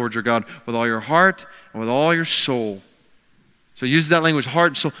serve the Lord your God with all your heart and with all your soul. So use that language, heart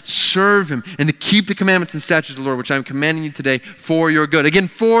and soul. Serve him and to keep the commandments and statutes of the Lord, which I'm commanding you today for your good. Again,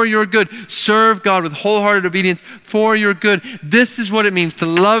 for your good. Serve God with wholehearted obedience for your good. This is what it means to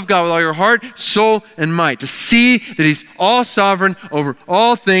love God with all your heart, soul, and might. To see that he's all sovereign over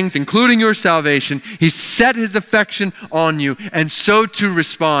all things, including your salvation. He's set his affection on you, and so to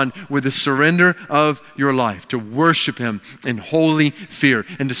respond with the surrender of your life. To worship him in holy fear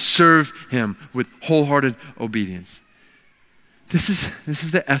and to serve him with wholehearted obedience. This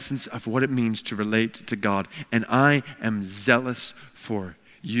is the essence of what it means to relate to God. And I am zealous for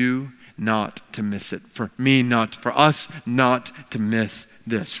you not to miss it. For us not to miss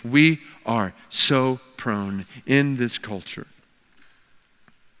this. We are so prone in this culture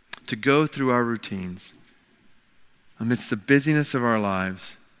to go through our routines amidst the busyness of our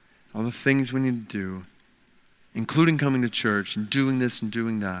lives, all the things we need to do, including coming to church and doing this and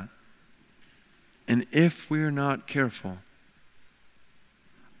doing that. And if we're not careful,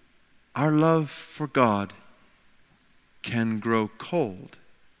 our love for God can grow cold.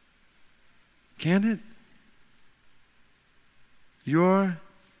 Can it? Your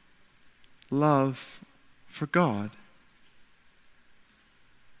love for God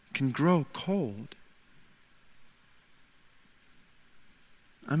can grow cold.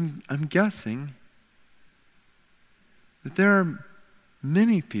 I'm guessing that there are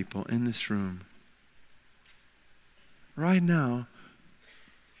many people in this room right now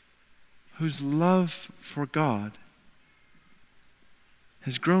whose love for God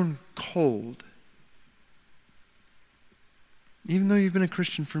has grown cold. Even though you've been a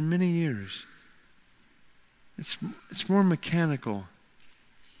Christian for many years, it's more mechanical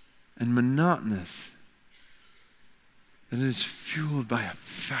and monotonous than it is fueled by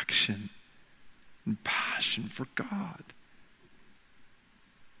affection and passion for God.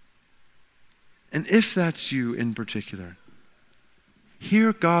 And if that's you in particular,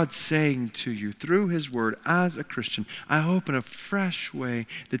 hear God saying to you through his word as a Christian, I hope in a fresh way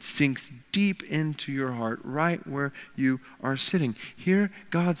that sinks deep into your heart right where you are sitting. Hear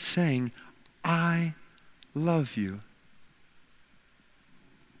God saying, I love you.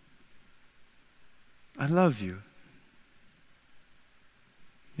 I love you.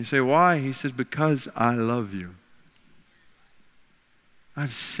 You say, why? He says, because I love you.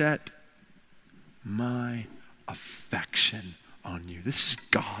 I've set my affection on you. This is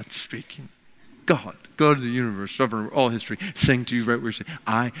God speaking. God of the universe, sovereign over all history, saying to you right where you're saying,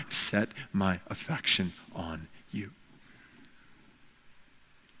 I set my affection on you.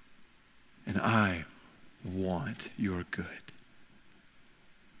 And I want your good.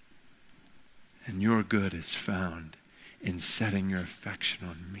 And your good is found in setting your affection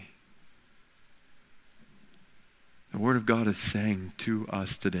on me. The Word of God is saying to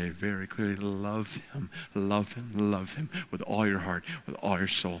us today very clearly, love him, love him, love him with all your heart, with all your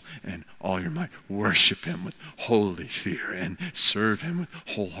soul, and all your might. Worship him with holy fear and serve him with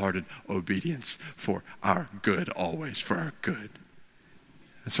wholehearted obedience for our good, always for our good.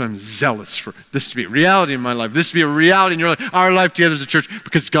 That's why I'm zealous for this to be a reality in my life, this to be a reality in your life, our life together as a church,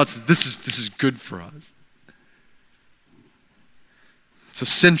 because God says this is good for us. It's a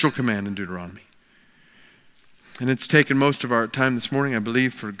central command in Deuteronomy. And it's taken most of our time this morning, I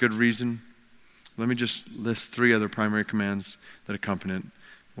believe, for a good reason. Let me just list 3 other primary commands that accompany it.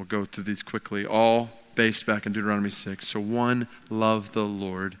 We'll go through these quickly, all based back in Deuteronomy 6. So 1, love the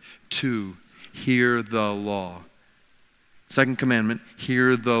Lord. 2, hear the law. Second commandment,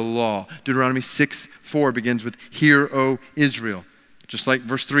 hear the law. Deuteronomy 6:4 begins with, hear, O Israel. Just like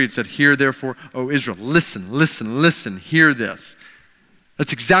verse 3, it said, hear therefore, O Israel. Listen, listen, listen, hear this.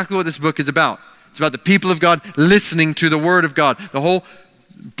 That's exactly what this book is about. It's about the people of God listening to the word of God. The whole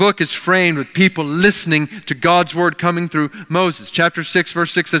book is framed with people listening to God's word coming through Moses. Chapter 6,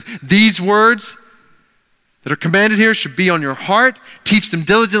 verse 6 says, these words that are commanded here should be on your heart. Teach them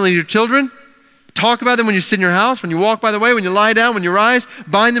diligently to your children. Talk about them when you sit in your house, when you walk by the way, when you lie down, when you rise.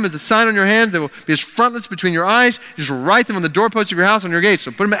 Bind them as a sign on your hands. They will be as frontlets between your eyes. You just write them on the doorposts of your house, on your gates.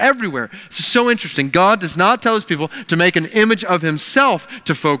 So put them everywhere. This is so interesting. God does not tell his people to make an image of himself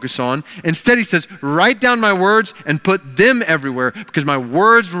to focus on. Instead, he says, write down my words and put them everywhere, because my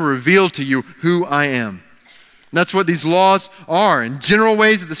words will reveal to you who I am. That's what these laws are, in general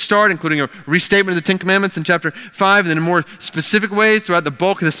ways at the start, including a restatement of the 10 Commandments in chapter 5, and then in more specific ways throughout the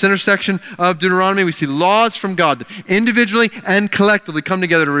bulk of the center section of Deuteronomy. We see laws from God that individually and collectively come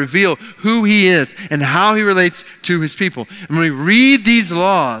together to reveal who he is and how he relates to his people. And when we read these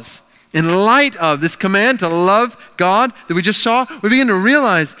laws in light of this command to love God that we just saw, we begin to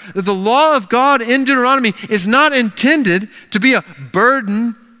realize that the law of God in Deuteronomy is not intended to be a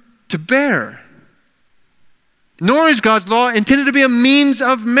burden to bear. Nor is God's law intended to be a means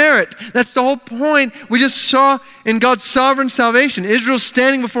of merit. That's the whole point we just saw in God's sovereign salvation. Israel's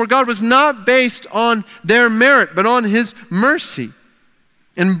standing before God was not based on their merit, but on his mercy.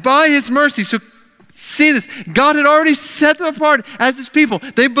 And by his mercy, so see this, God had already set them apart as his people.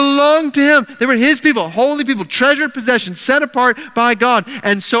 They belonged to him. They were his people, holy people, treasured possessions, set apart by God.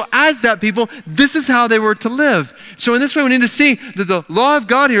 And so as that people, this is how they were to live. So in this way, we need to see that the law of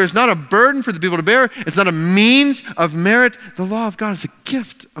God here is not a burden for the people to bear. It's not a means of merit. The law of God is a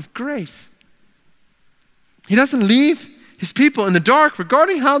gift of grace. He doesn't leave his people in the dark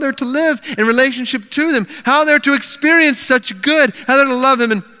regarding how they're to live in relationship to them, how they're to experience such good, how they're to love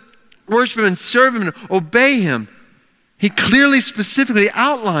him and worship him and serve him and obey him. He clearly, specifically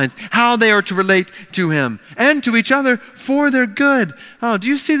outlines how they are to relate to him and to each other for their good. Oh, do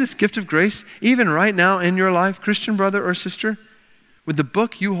you see this gift of grace even right now in your life, Christian brother or sister? With the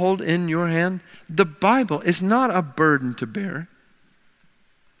book you hold in your hand, the Bible is not a burden to bear,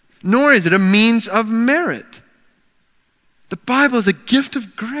 nor is it a means of merit. The Bible is a gift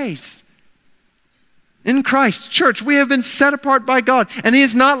of grace. In Christ, church, we have been set apart by God, and he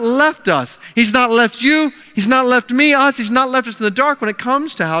has not left us. He's not left you. He's not left me, us. He's not left us in the dark when it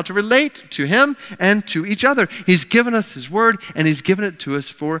comes to how to relate to him and to each other. He's given us his word, and he's given it to us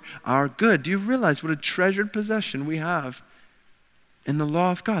for our good. Do you realize what a treasured possession we have in the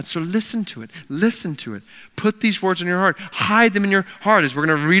law of God? So listen to it. Listen to it. Put these words in your heart. Hide them in your heart, as we're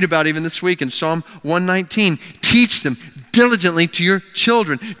going to read about even this week in Psalm 119. Teach them diligently to your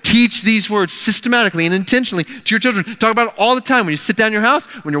children. Teach these words systematically and intentionally to your children. Talk about it all the time. When you sit down in your house,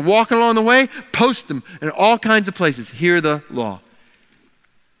 when you're walking along the way, post them in all kinds of places. Hear the law.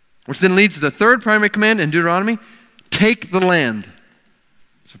 Which then leads to the third primary command in Deuteronomy. Take the land.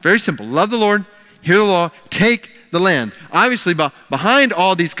 So very simple. Love the Lord. Hear the law. Take the land. Obviously, behind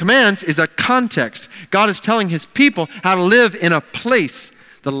all these commands is a context. God is telling his people how to live in a place,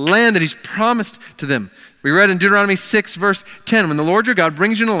 the land that he's promised to them. We read in Deuteronomy 6, verse 10, when the Lord your God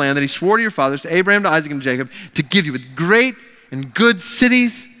brings you in a land that he swore to your fathers, to Abraham, to Isaac, and to Jacob, to give you with great and good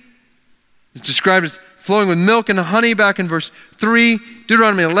cities. It's described as flowing with milk and honey back in verse 3.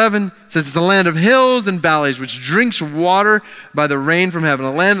 Deuteronomy 11 says it's a land of hills and valleys which drinks water by the rain from heaven,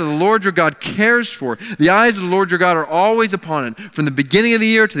 a land that the Lord your God cares for. The eyes of the Lord your God are always upon it, from the beginning of the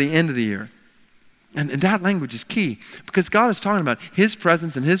year to the end of the year. And that language is key, because God is talking about his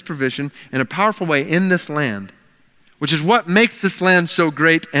presence and his provision in a powerful way in this land, which is what makes this land so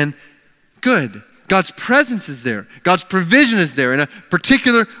great and good. God's presence is there. God's provision is there in a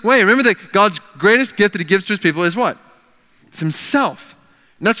particular way. Remember that God's greatest gift that he gives to his people is what? It's himself.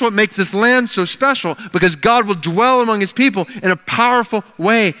 And that's what makes this land so special, because God will dwell among his people in a powerful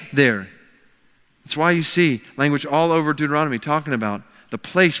way there. That's why you see language all over Deuteronomy talking about the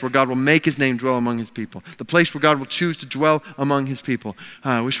place where God will make his name dwell among his people. The place where God will choose to dwell among his people.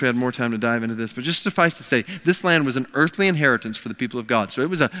 I wish we had more time to dive into this, but just suffice to say, this land was an earthly inheritance for the people of God. So it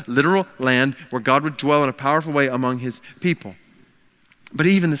was a literal land where God would dwell in a powerful way among his people. But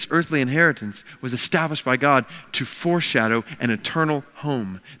even this earthly inheritance was established by God to foreshadow an eternal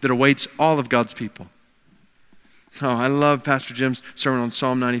home that awaits all of God's people. Oh, I love Pastor Jim's sermon on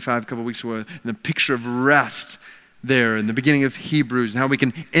Psalm 95 a couple weeks ago, and the picture of rest there in the beginning of Hebrews, and how we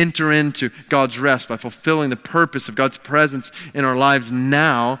can enter into God's rest by fulfilling the purpose of God's presence in our lives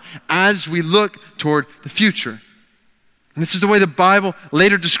now as we look toward the future. And this is the way the Bible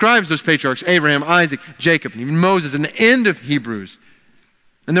later describes those patriarchs, Abraham, Isaac, Jacob, and even Moses, in the end of Hebrews.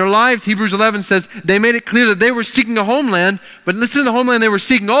 In their lives, Hebrews 11 says, they made it clear that they were seeking a homeland, but listen to the homeland they were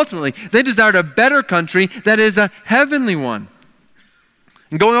seeking ultimately. They desired a better country that is a heavenly one.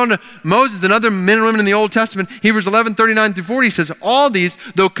 And going on to Moses and other men and women in the Old Testament, Hebrews 11, 39 through 40 says, all these,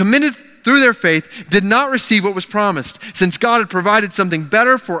 though committed through their faith, did not receive what was promised, since God had provided something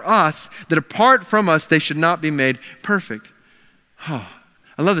better for us, that apart from us they should not be made perfect. Oh,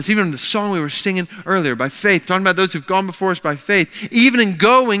 I love this. Even in the song we were singing earlier, by faith, talking about those who've gone before us by faith. Even in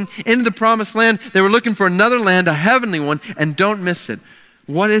going into the promised land, they were looking for another land, a heavenly one, and don't miss it.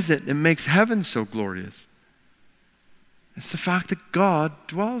 What is it that makes heaven so glorious? It's the fact that God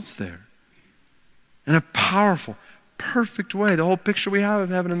dwells there in a powerful, perfect way. The whole picture we have of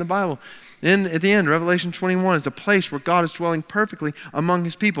heaven in the Bible. At the end, Revelation 21 is a place where God is dwelling perfectly among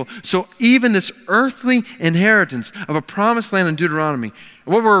his people. So even this earthly inheritance of a promised land in Deuteronomy,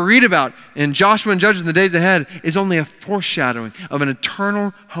 what we'll read about in Joshua and Judges in the days ahead, is only a foreshadowing of an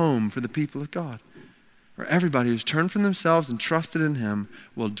eternal home for the people of God, where everybody who's turned from themselves and trusted in him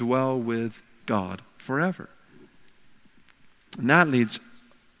will dwell with God forever. And that leads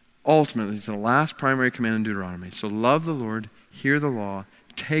ultimately to the last primary command in Deuteronomy. So love the Lord, hear the law,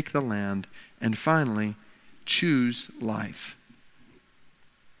 take the land, and finally, choose life.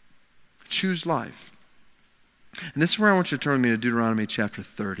 Choose life. And this is where I want you to turn with me to Deuteronomy chapter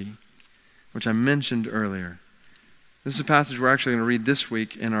 30, which I mentioned earlier. This is a passage we're actually going to read this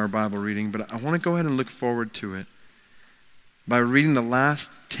week in our Bible reading, but I want to go ahead and look forward to it by reading the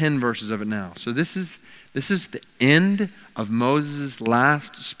last 10 verses of it now. So this is the end of Moses'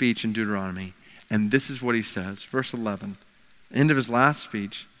 last speech in Deuteronomy, and this is what he says. Verse 11, end of his last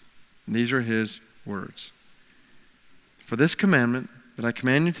speech, and these are his words. For this commandment that I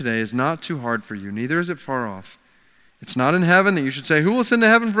command you today is not too hard for you, neither is it far off. It's not in heaven that you should say, who will ascend to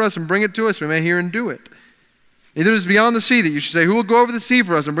heaven for us and bring it to us, we may hear and do it. Neither is it beyond the sea that you should say, who will go over the sea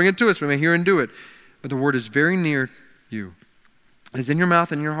for us and bring it to us, we may hear and do it. But the word is very near you. It's in your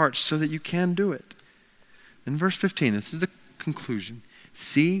mouth and in your heart so that you can do it. In verse 15, this is the conclusion.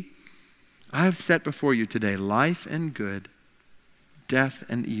 See, I have set before you today life and good, death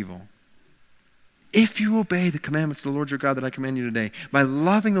and evil. If you obey the commandments of the Lord your God that I command you today, by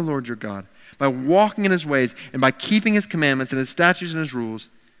loving the Lord your God, by walking in his ways, and by keeping his commandments and his statutes and his rules,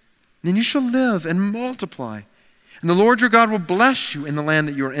 then you shall live and multiply. And the Lord your God will bless you in the land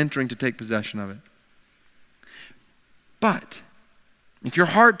that you are entering to take possession of it. But if your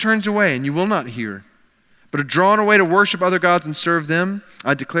heart turns away and you will not hear, but are drawn away to worship other gods and serve them,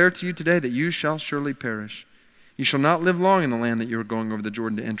 I declare to you today that you shall surely perish. You shall not live long in the land that you are going over the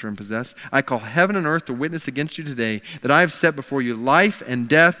Jordan to enter and possess. I call heaven and earth to witness against you today that I have set before you life and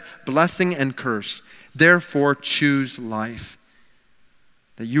death, blessing and curse. Therefore choose life,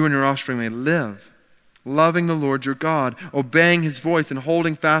 that you and your offspring may live, loving the Lord your God, obeying his voice and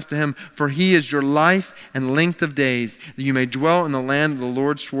holding fast to him, for he is your life and length of days, that you may dwell in the land that the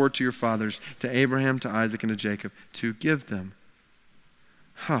Lord swore to your fathers, to Abraham, to Isaac, and to Jacob, to give them.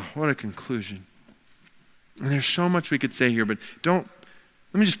 What a conclusion. And there's so much we could say here, but let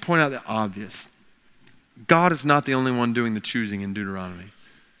me just point out the obvious. God is not the only one doing the choosing in Deuteronomy.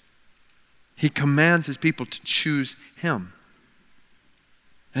 He commands his people to choose him.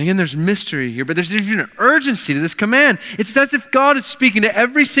 And again, there's mystery here, but there's even an urgency to this command. It's as if God is speaking to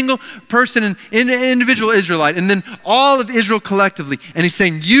every single person in individual Israelite, and then all of Israel collectively. And he's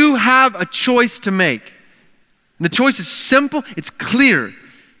saying, you have a choice to make. And the choice is simple, it's clear.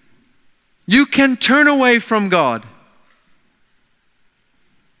 You can turn away from God.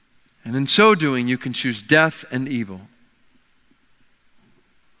 And in so doing, you can choose death and evil.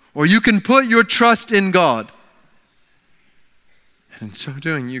 Or you can put your trust in God. And in so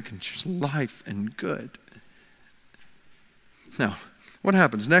doing, you can choose life and good. Now, what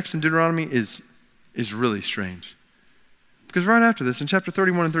happens next in Deuteronomy is really strange. Because right after this, in chapter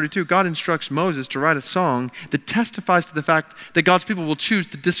 31 and 32, God instructs Moses to write a song that testifies to the fact that God's people will choose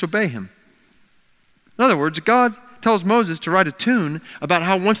to disobey him. In other words, God tells Moses to write a tune about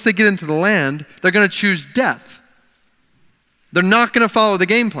how once they get into the land, they're going to choose death. They're not going to follow the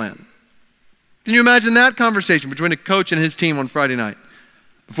game plan. Can you imagine that conversation between a coach and his team on Friday night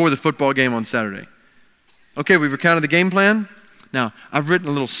before the football game on Saturday? Okay, we've recounted the game plan. Now, I've written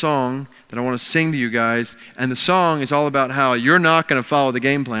a little song that I want to sing to you guys, and the song is all about how you're not going to follow the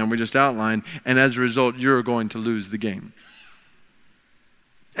game plan we just outlined, and as a result, you're going to lose the game.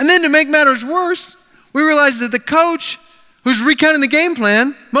 And then to make matters worse, we realize that the coach who's recounting the game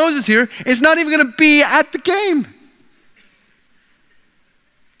plan, Moses here, is not even going to be at the game.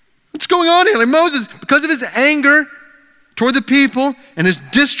 What's going on here? Like Moses, because of his anger toward the people and his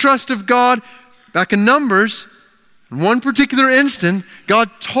distrust of God, back in Numbers, in one particular instant, God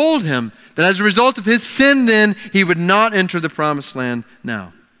told him that as a result of his sin then, he would not enter the promised land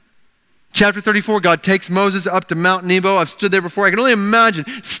now. Chapter 34, God takes Moses up to Mount Nebo. I've stood there before. I can only imagine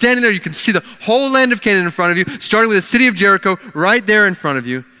standing there. You can see the whole land of Canaan in front of you, starting with the city of Jericho right there in front of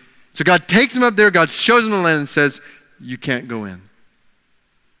you. So God takes him up there. God shows him the land and says, you can't go in.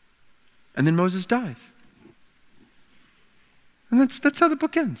 And then Moses dies. And that's how the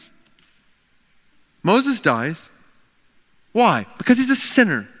book ends. Moses dies. Why? Because he's a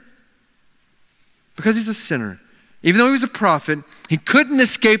sinner. Because he's a sinner. Even though he was a prophet, he couldn't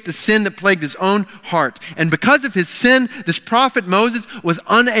escape the sin that plagued his own heart. And because of his sin, this prophet Moses was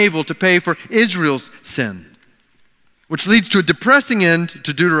unable to pay for Israel's sin. Which leads to a depressing end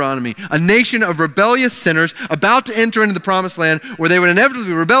to Deuteronomy, a nation of rebellious sinners about to enter into the promised land where they would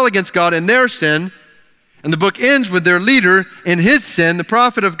inevitably rebel against God in their sin. And the book ends with their leader in his sin, the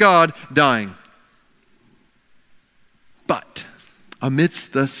prophet of God, dying. But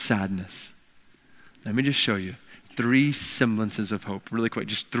amidst the sadness, let me just show you 3 semblances of hope. Really quick,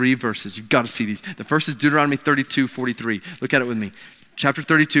 just 3 verses. You've got to see these. The first is Deuteronomy 32:43. Look at it with me. Chapter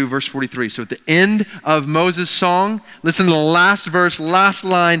 32, verse 43. So at the end of Moses' song, listen to the last verse, last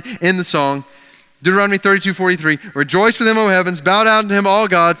line in the song. Deuteronomy 32:43. Rejoice with him, O heavens, bow down to him, all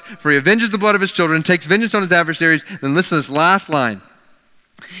gods, for he avenges the blood of his children, takes vengeance on his adversaries. Then listen to this last line.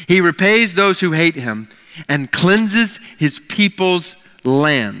 He repays those who hate him and cleanses his people's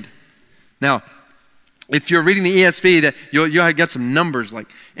land. Now, if you're reading the ESV, that you'll get some numbers like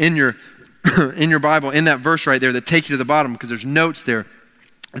in your in your Bible, in that verse right there that take you to the bottom, because there's notes there.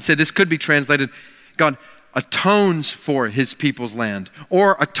 And say this could be translated, God atones for his people's land,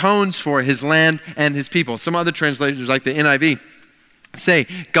 or atones for his land and his people. Some other translations, like the NIV, say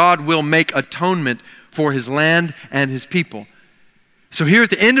God will make atonement for his land and his people. So here at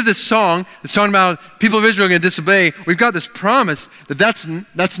the end of this song, it's talking about people of Israel are going to disobey. We've got this promise that that's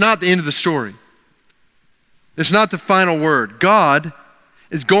not the end of the story. It's not the final word. God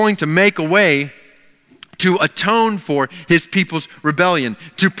is going to make a way to atone for his people's rebellion,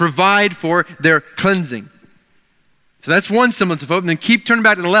 to provide for their cleansing. So that's one semblance of hope. And then keep turning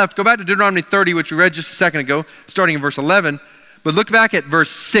back to the left. Go back to Deuteronomy 30, which we read just a second ago, starting in verse 11. But look back at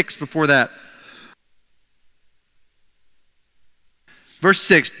verse 6 before that. Verse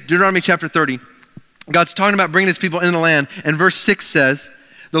 6, Deuteronomy chapter 30. God's talking about bringing his people in the land. And verse 6 says,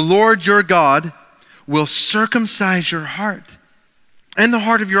 the Lord your God will circumcise your heart and the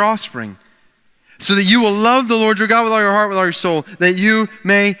heart of your offspring, so that you will love the Lord your God with all your heart, with all your soul, that you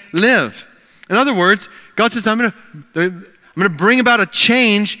may live. In other words, God says, I'm going to bring about a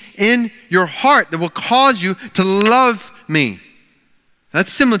change in your heart that will cause you to love me.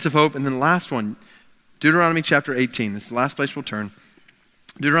 That's semblance of hope. And then the last one, Deuteronomy chapter 18. This is the last place we'll turn.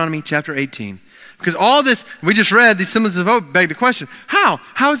 Deuteronomy chapter 18. Because all this, we just read, these semblances of hope beg the question, how?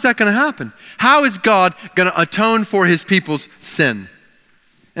 How is that going to happen? How is God going to atone for his people's sin?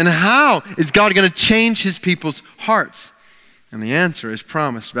 And how is God going to change his people's hearts? And the answer is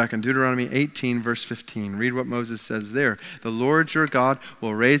promised back in Deuteronomy 18, verse 15. Read what Moses says there. The Lord your God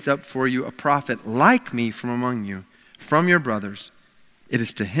will raise up for you a prophet like me from among you, from your brothers. It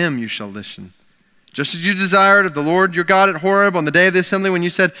is to him you shall listen. Just as you desired of the Lord your God at Horeb on the day of the assembly, when you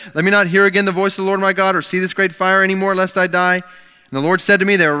said, let me not hear again the voice of the Lord my God, or see this great fire anymore, lest I die. And the Lord said to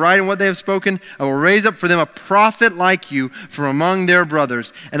me, they are right in what they have spoken. I will raise up for them a prophet like you from among their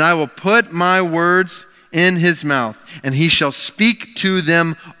brothers, and I will put my words in his mouth, and he shall speak to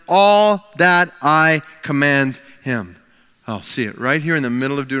them all that I command him. Oh, see it right here in the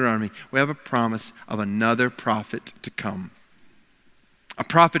middle of Deuteronomy. We have a promise of another prophet to come. A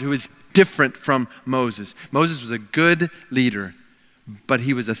prophet who is different from Moses. Moses was a good leader, but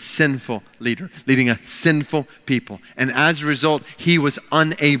he was a sinful leader, leading a sinful people. And as a result, he was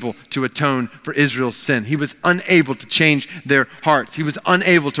unable to atone for Israel's sin. He was unable to change their hearts. He was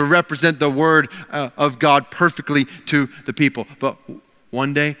unable to represent the word of God perfectly to the people. But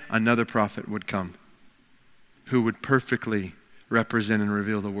one day, another prophet would come who would perfectly represent and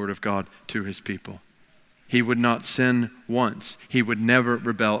reveal the word of God to his people. He would not sin once. He would never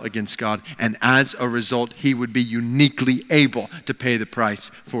rebel against God. And as a result, he would be uniquely able to pay the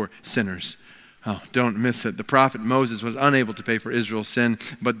price for sinners. Oh, don't miss it. The prophet Moses was unable to pay for Israel's sin,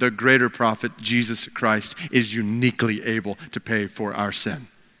 but the greater prophet, Jesus Christ, is uniquely able to pay for our sin.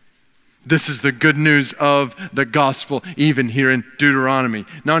 This is the good news of the gospel, even here in Deuteronomy.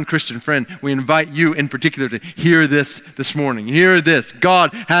 Non-Christian friend, we invite you in particular to hear this morning. Hear this.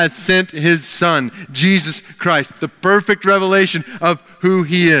 God has sent his Son, Jesus Christ, the perfect revelation of who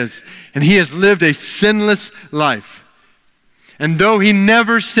he is. And he has lived a sinless life. And though he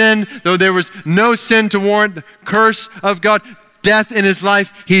never sinned, though there was no sin to warrant the curse of God, death in his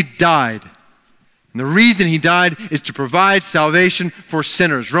life, he died. And the reason he died is to provide salvation for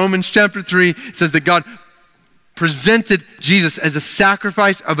sinners. Romans chapter 3 says that God presented Jesus as a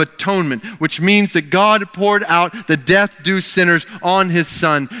sacrifice of atonement, which means that God poured out the death-due sinners on his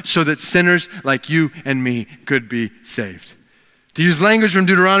Son so that sinners like you and me could be saved. To use language from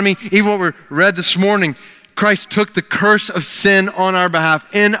Deuteronomy, even what we read this morning, Christ took the curse of sin on our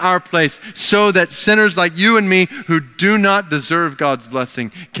behalf in our place so that sinners like you and me who do not deserve God's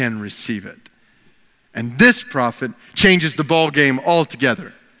blessing can receive it. And this prophet changes the ball game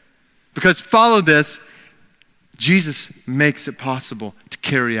altogether. Because follow this, Jesus makes it possible to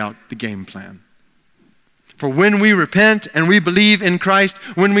carry out the game plan. For when we repent and we believe in Christ,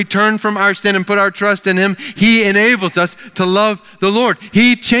 when we turn from our sin and put our trust in him, he enables us to love the Lord.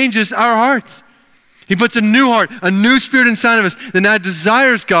 He changes our hearts. He puts a new heart, a new spirit inside of us that now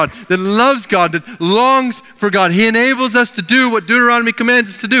desires God, that loves God, that longs for God. He enables us to do what Deuteronomy commands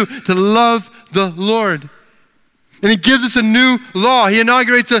us to do, to love the Lord. And he gives us a new law. He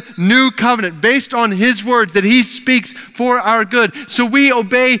inaugurates a new covenant based on his words that he speaks for our good. So we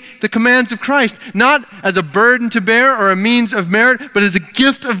obey the commands of Christ, not as a burden to bear or a means of merit, but as a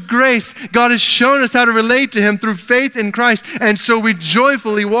gift of grace. God has shown us how to relate to him through faith in Christ, and so we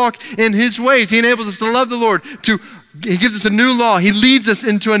joyfully walk in his ways. He enables us to love the Lord, he gives us a new law. He leads us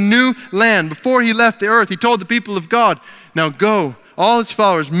into a new land. Before he left the earth, he told the people of God, now go, all its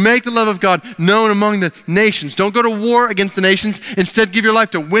followers, make the love of God known among the nations. Don't go to war against the nations. Instead, give your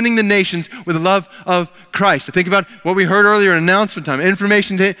life to winning the nations with the love of Christ. I think about what we heard earlier in announcement time.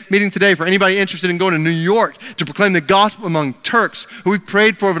 Information meeting today for anybody interested in going to New York to proclaim the gospel among Turks, who we've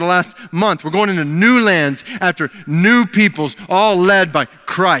prayed for over the last month. We're going into new lands after new peoples, all led by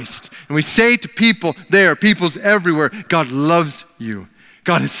Christ. And we say to people there, peoples everywhere, God loves you.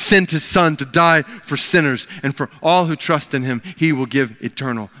 God has sent his Son to die for sinners, and for all who trust in him, he will give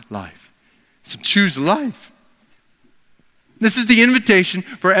eternal life. So choose life. This is the invitation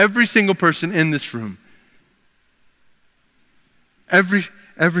for every single person in this room. Every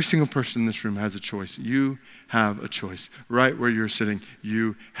single person in this room has a choice. You have a choice. Right where you're sitting,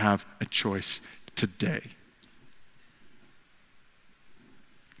 you have a choice today.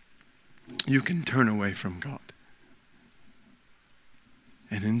 You can turn away from God.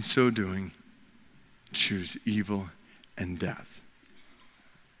 And in so doing, choose evil and death.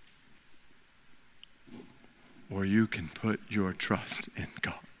 Or you can put your trust in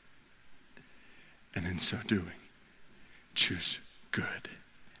God. And in so doing, choose good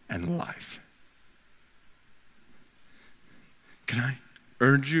and life. Can I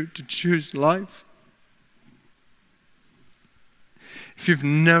urge you to choose life? If you've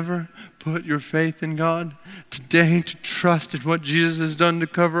never put your faith in God, today to trust in what Jesus has done to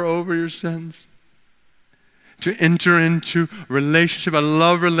cover over your sins, to enter into a relationship, a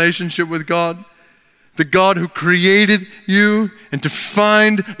love relationship with God, the God who created you, and to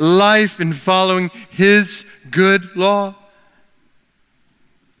find life in following his good law.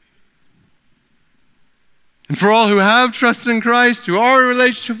 And for all who have trusted in Christ, who are in a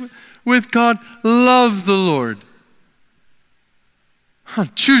relationship with God, love the Lord.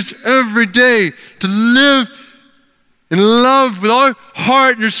 Choose every day to live in love with all your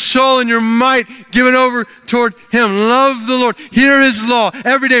heart, your soul, and your might, given over toward him. Love the Lord. Hear his law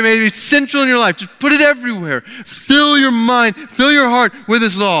every day. May it be central in your life. Just put it everywhere. Fill your mind, fill your heart with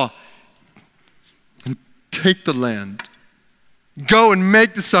his law. And take the land. Go and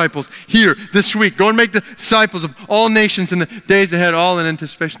make disciples here this week. Go and make disciples of all nations in the days ahead, all in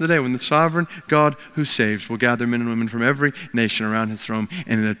anticipation of the day when the sovereign God who saves will gather men and women from every nation around his throne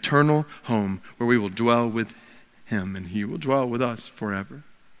in an eternal home where we will dwell with him and he will dwell with us forever.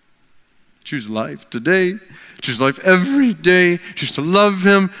 Choose life today. Choose life every day. Choose to love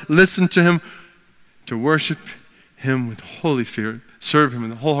him, listen to him, to worship him with holy fear, serve him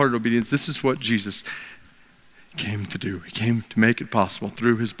in wholehearted obedience. This is what Jesus came to do. He came to make it possible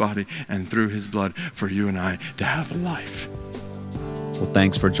through his body and through his blood for you and I to have life. Well,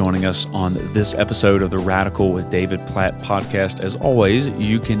 thanks for joining us on this episode of the Radical with David Platt podcast. As always,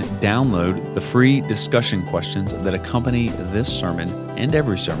 you can download the free discussion questions that accompany this sermon and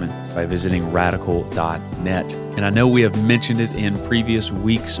every sermon by visiting radical.net. And I know we have mentioned it in previous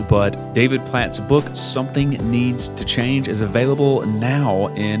weeks, but David Platt's book, Something Needs to Change, is available now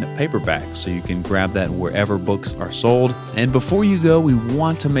in paperback, so you can grab that wherever books are sold. And before you go, we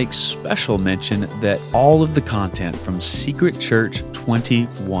want to make special mention that all of the content from Secret Church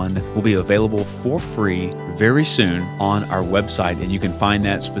 21 will be available for free very soon on our website, and you can find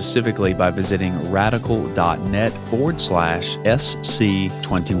that specifically by visiting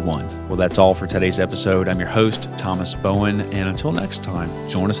radical.net/SC21. Well, that's all for today's episode. I'm your host, Thomas Bowen, and until next time,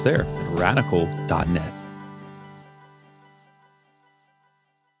 join us there at radical.net.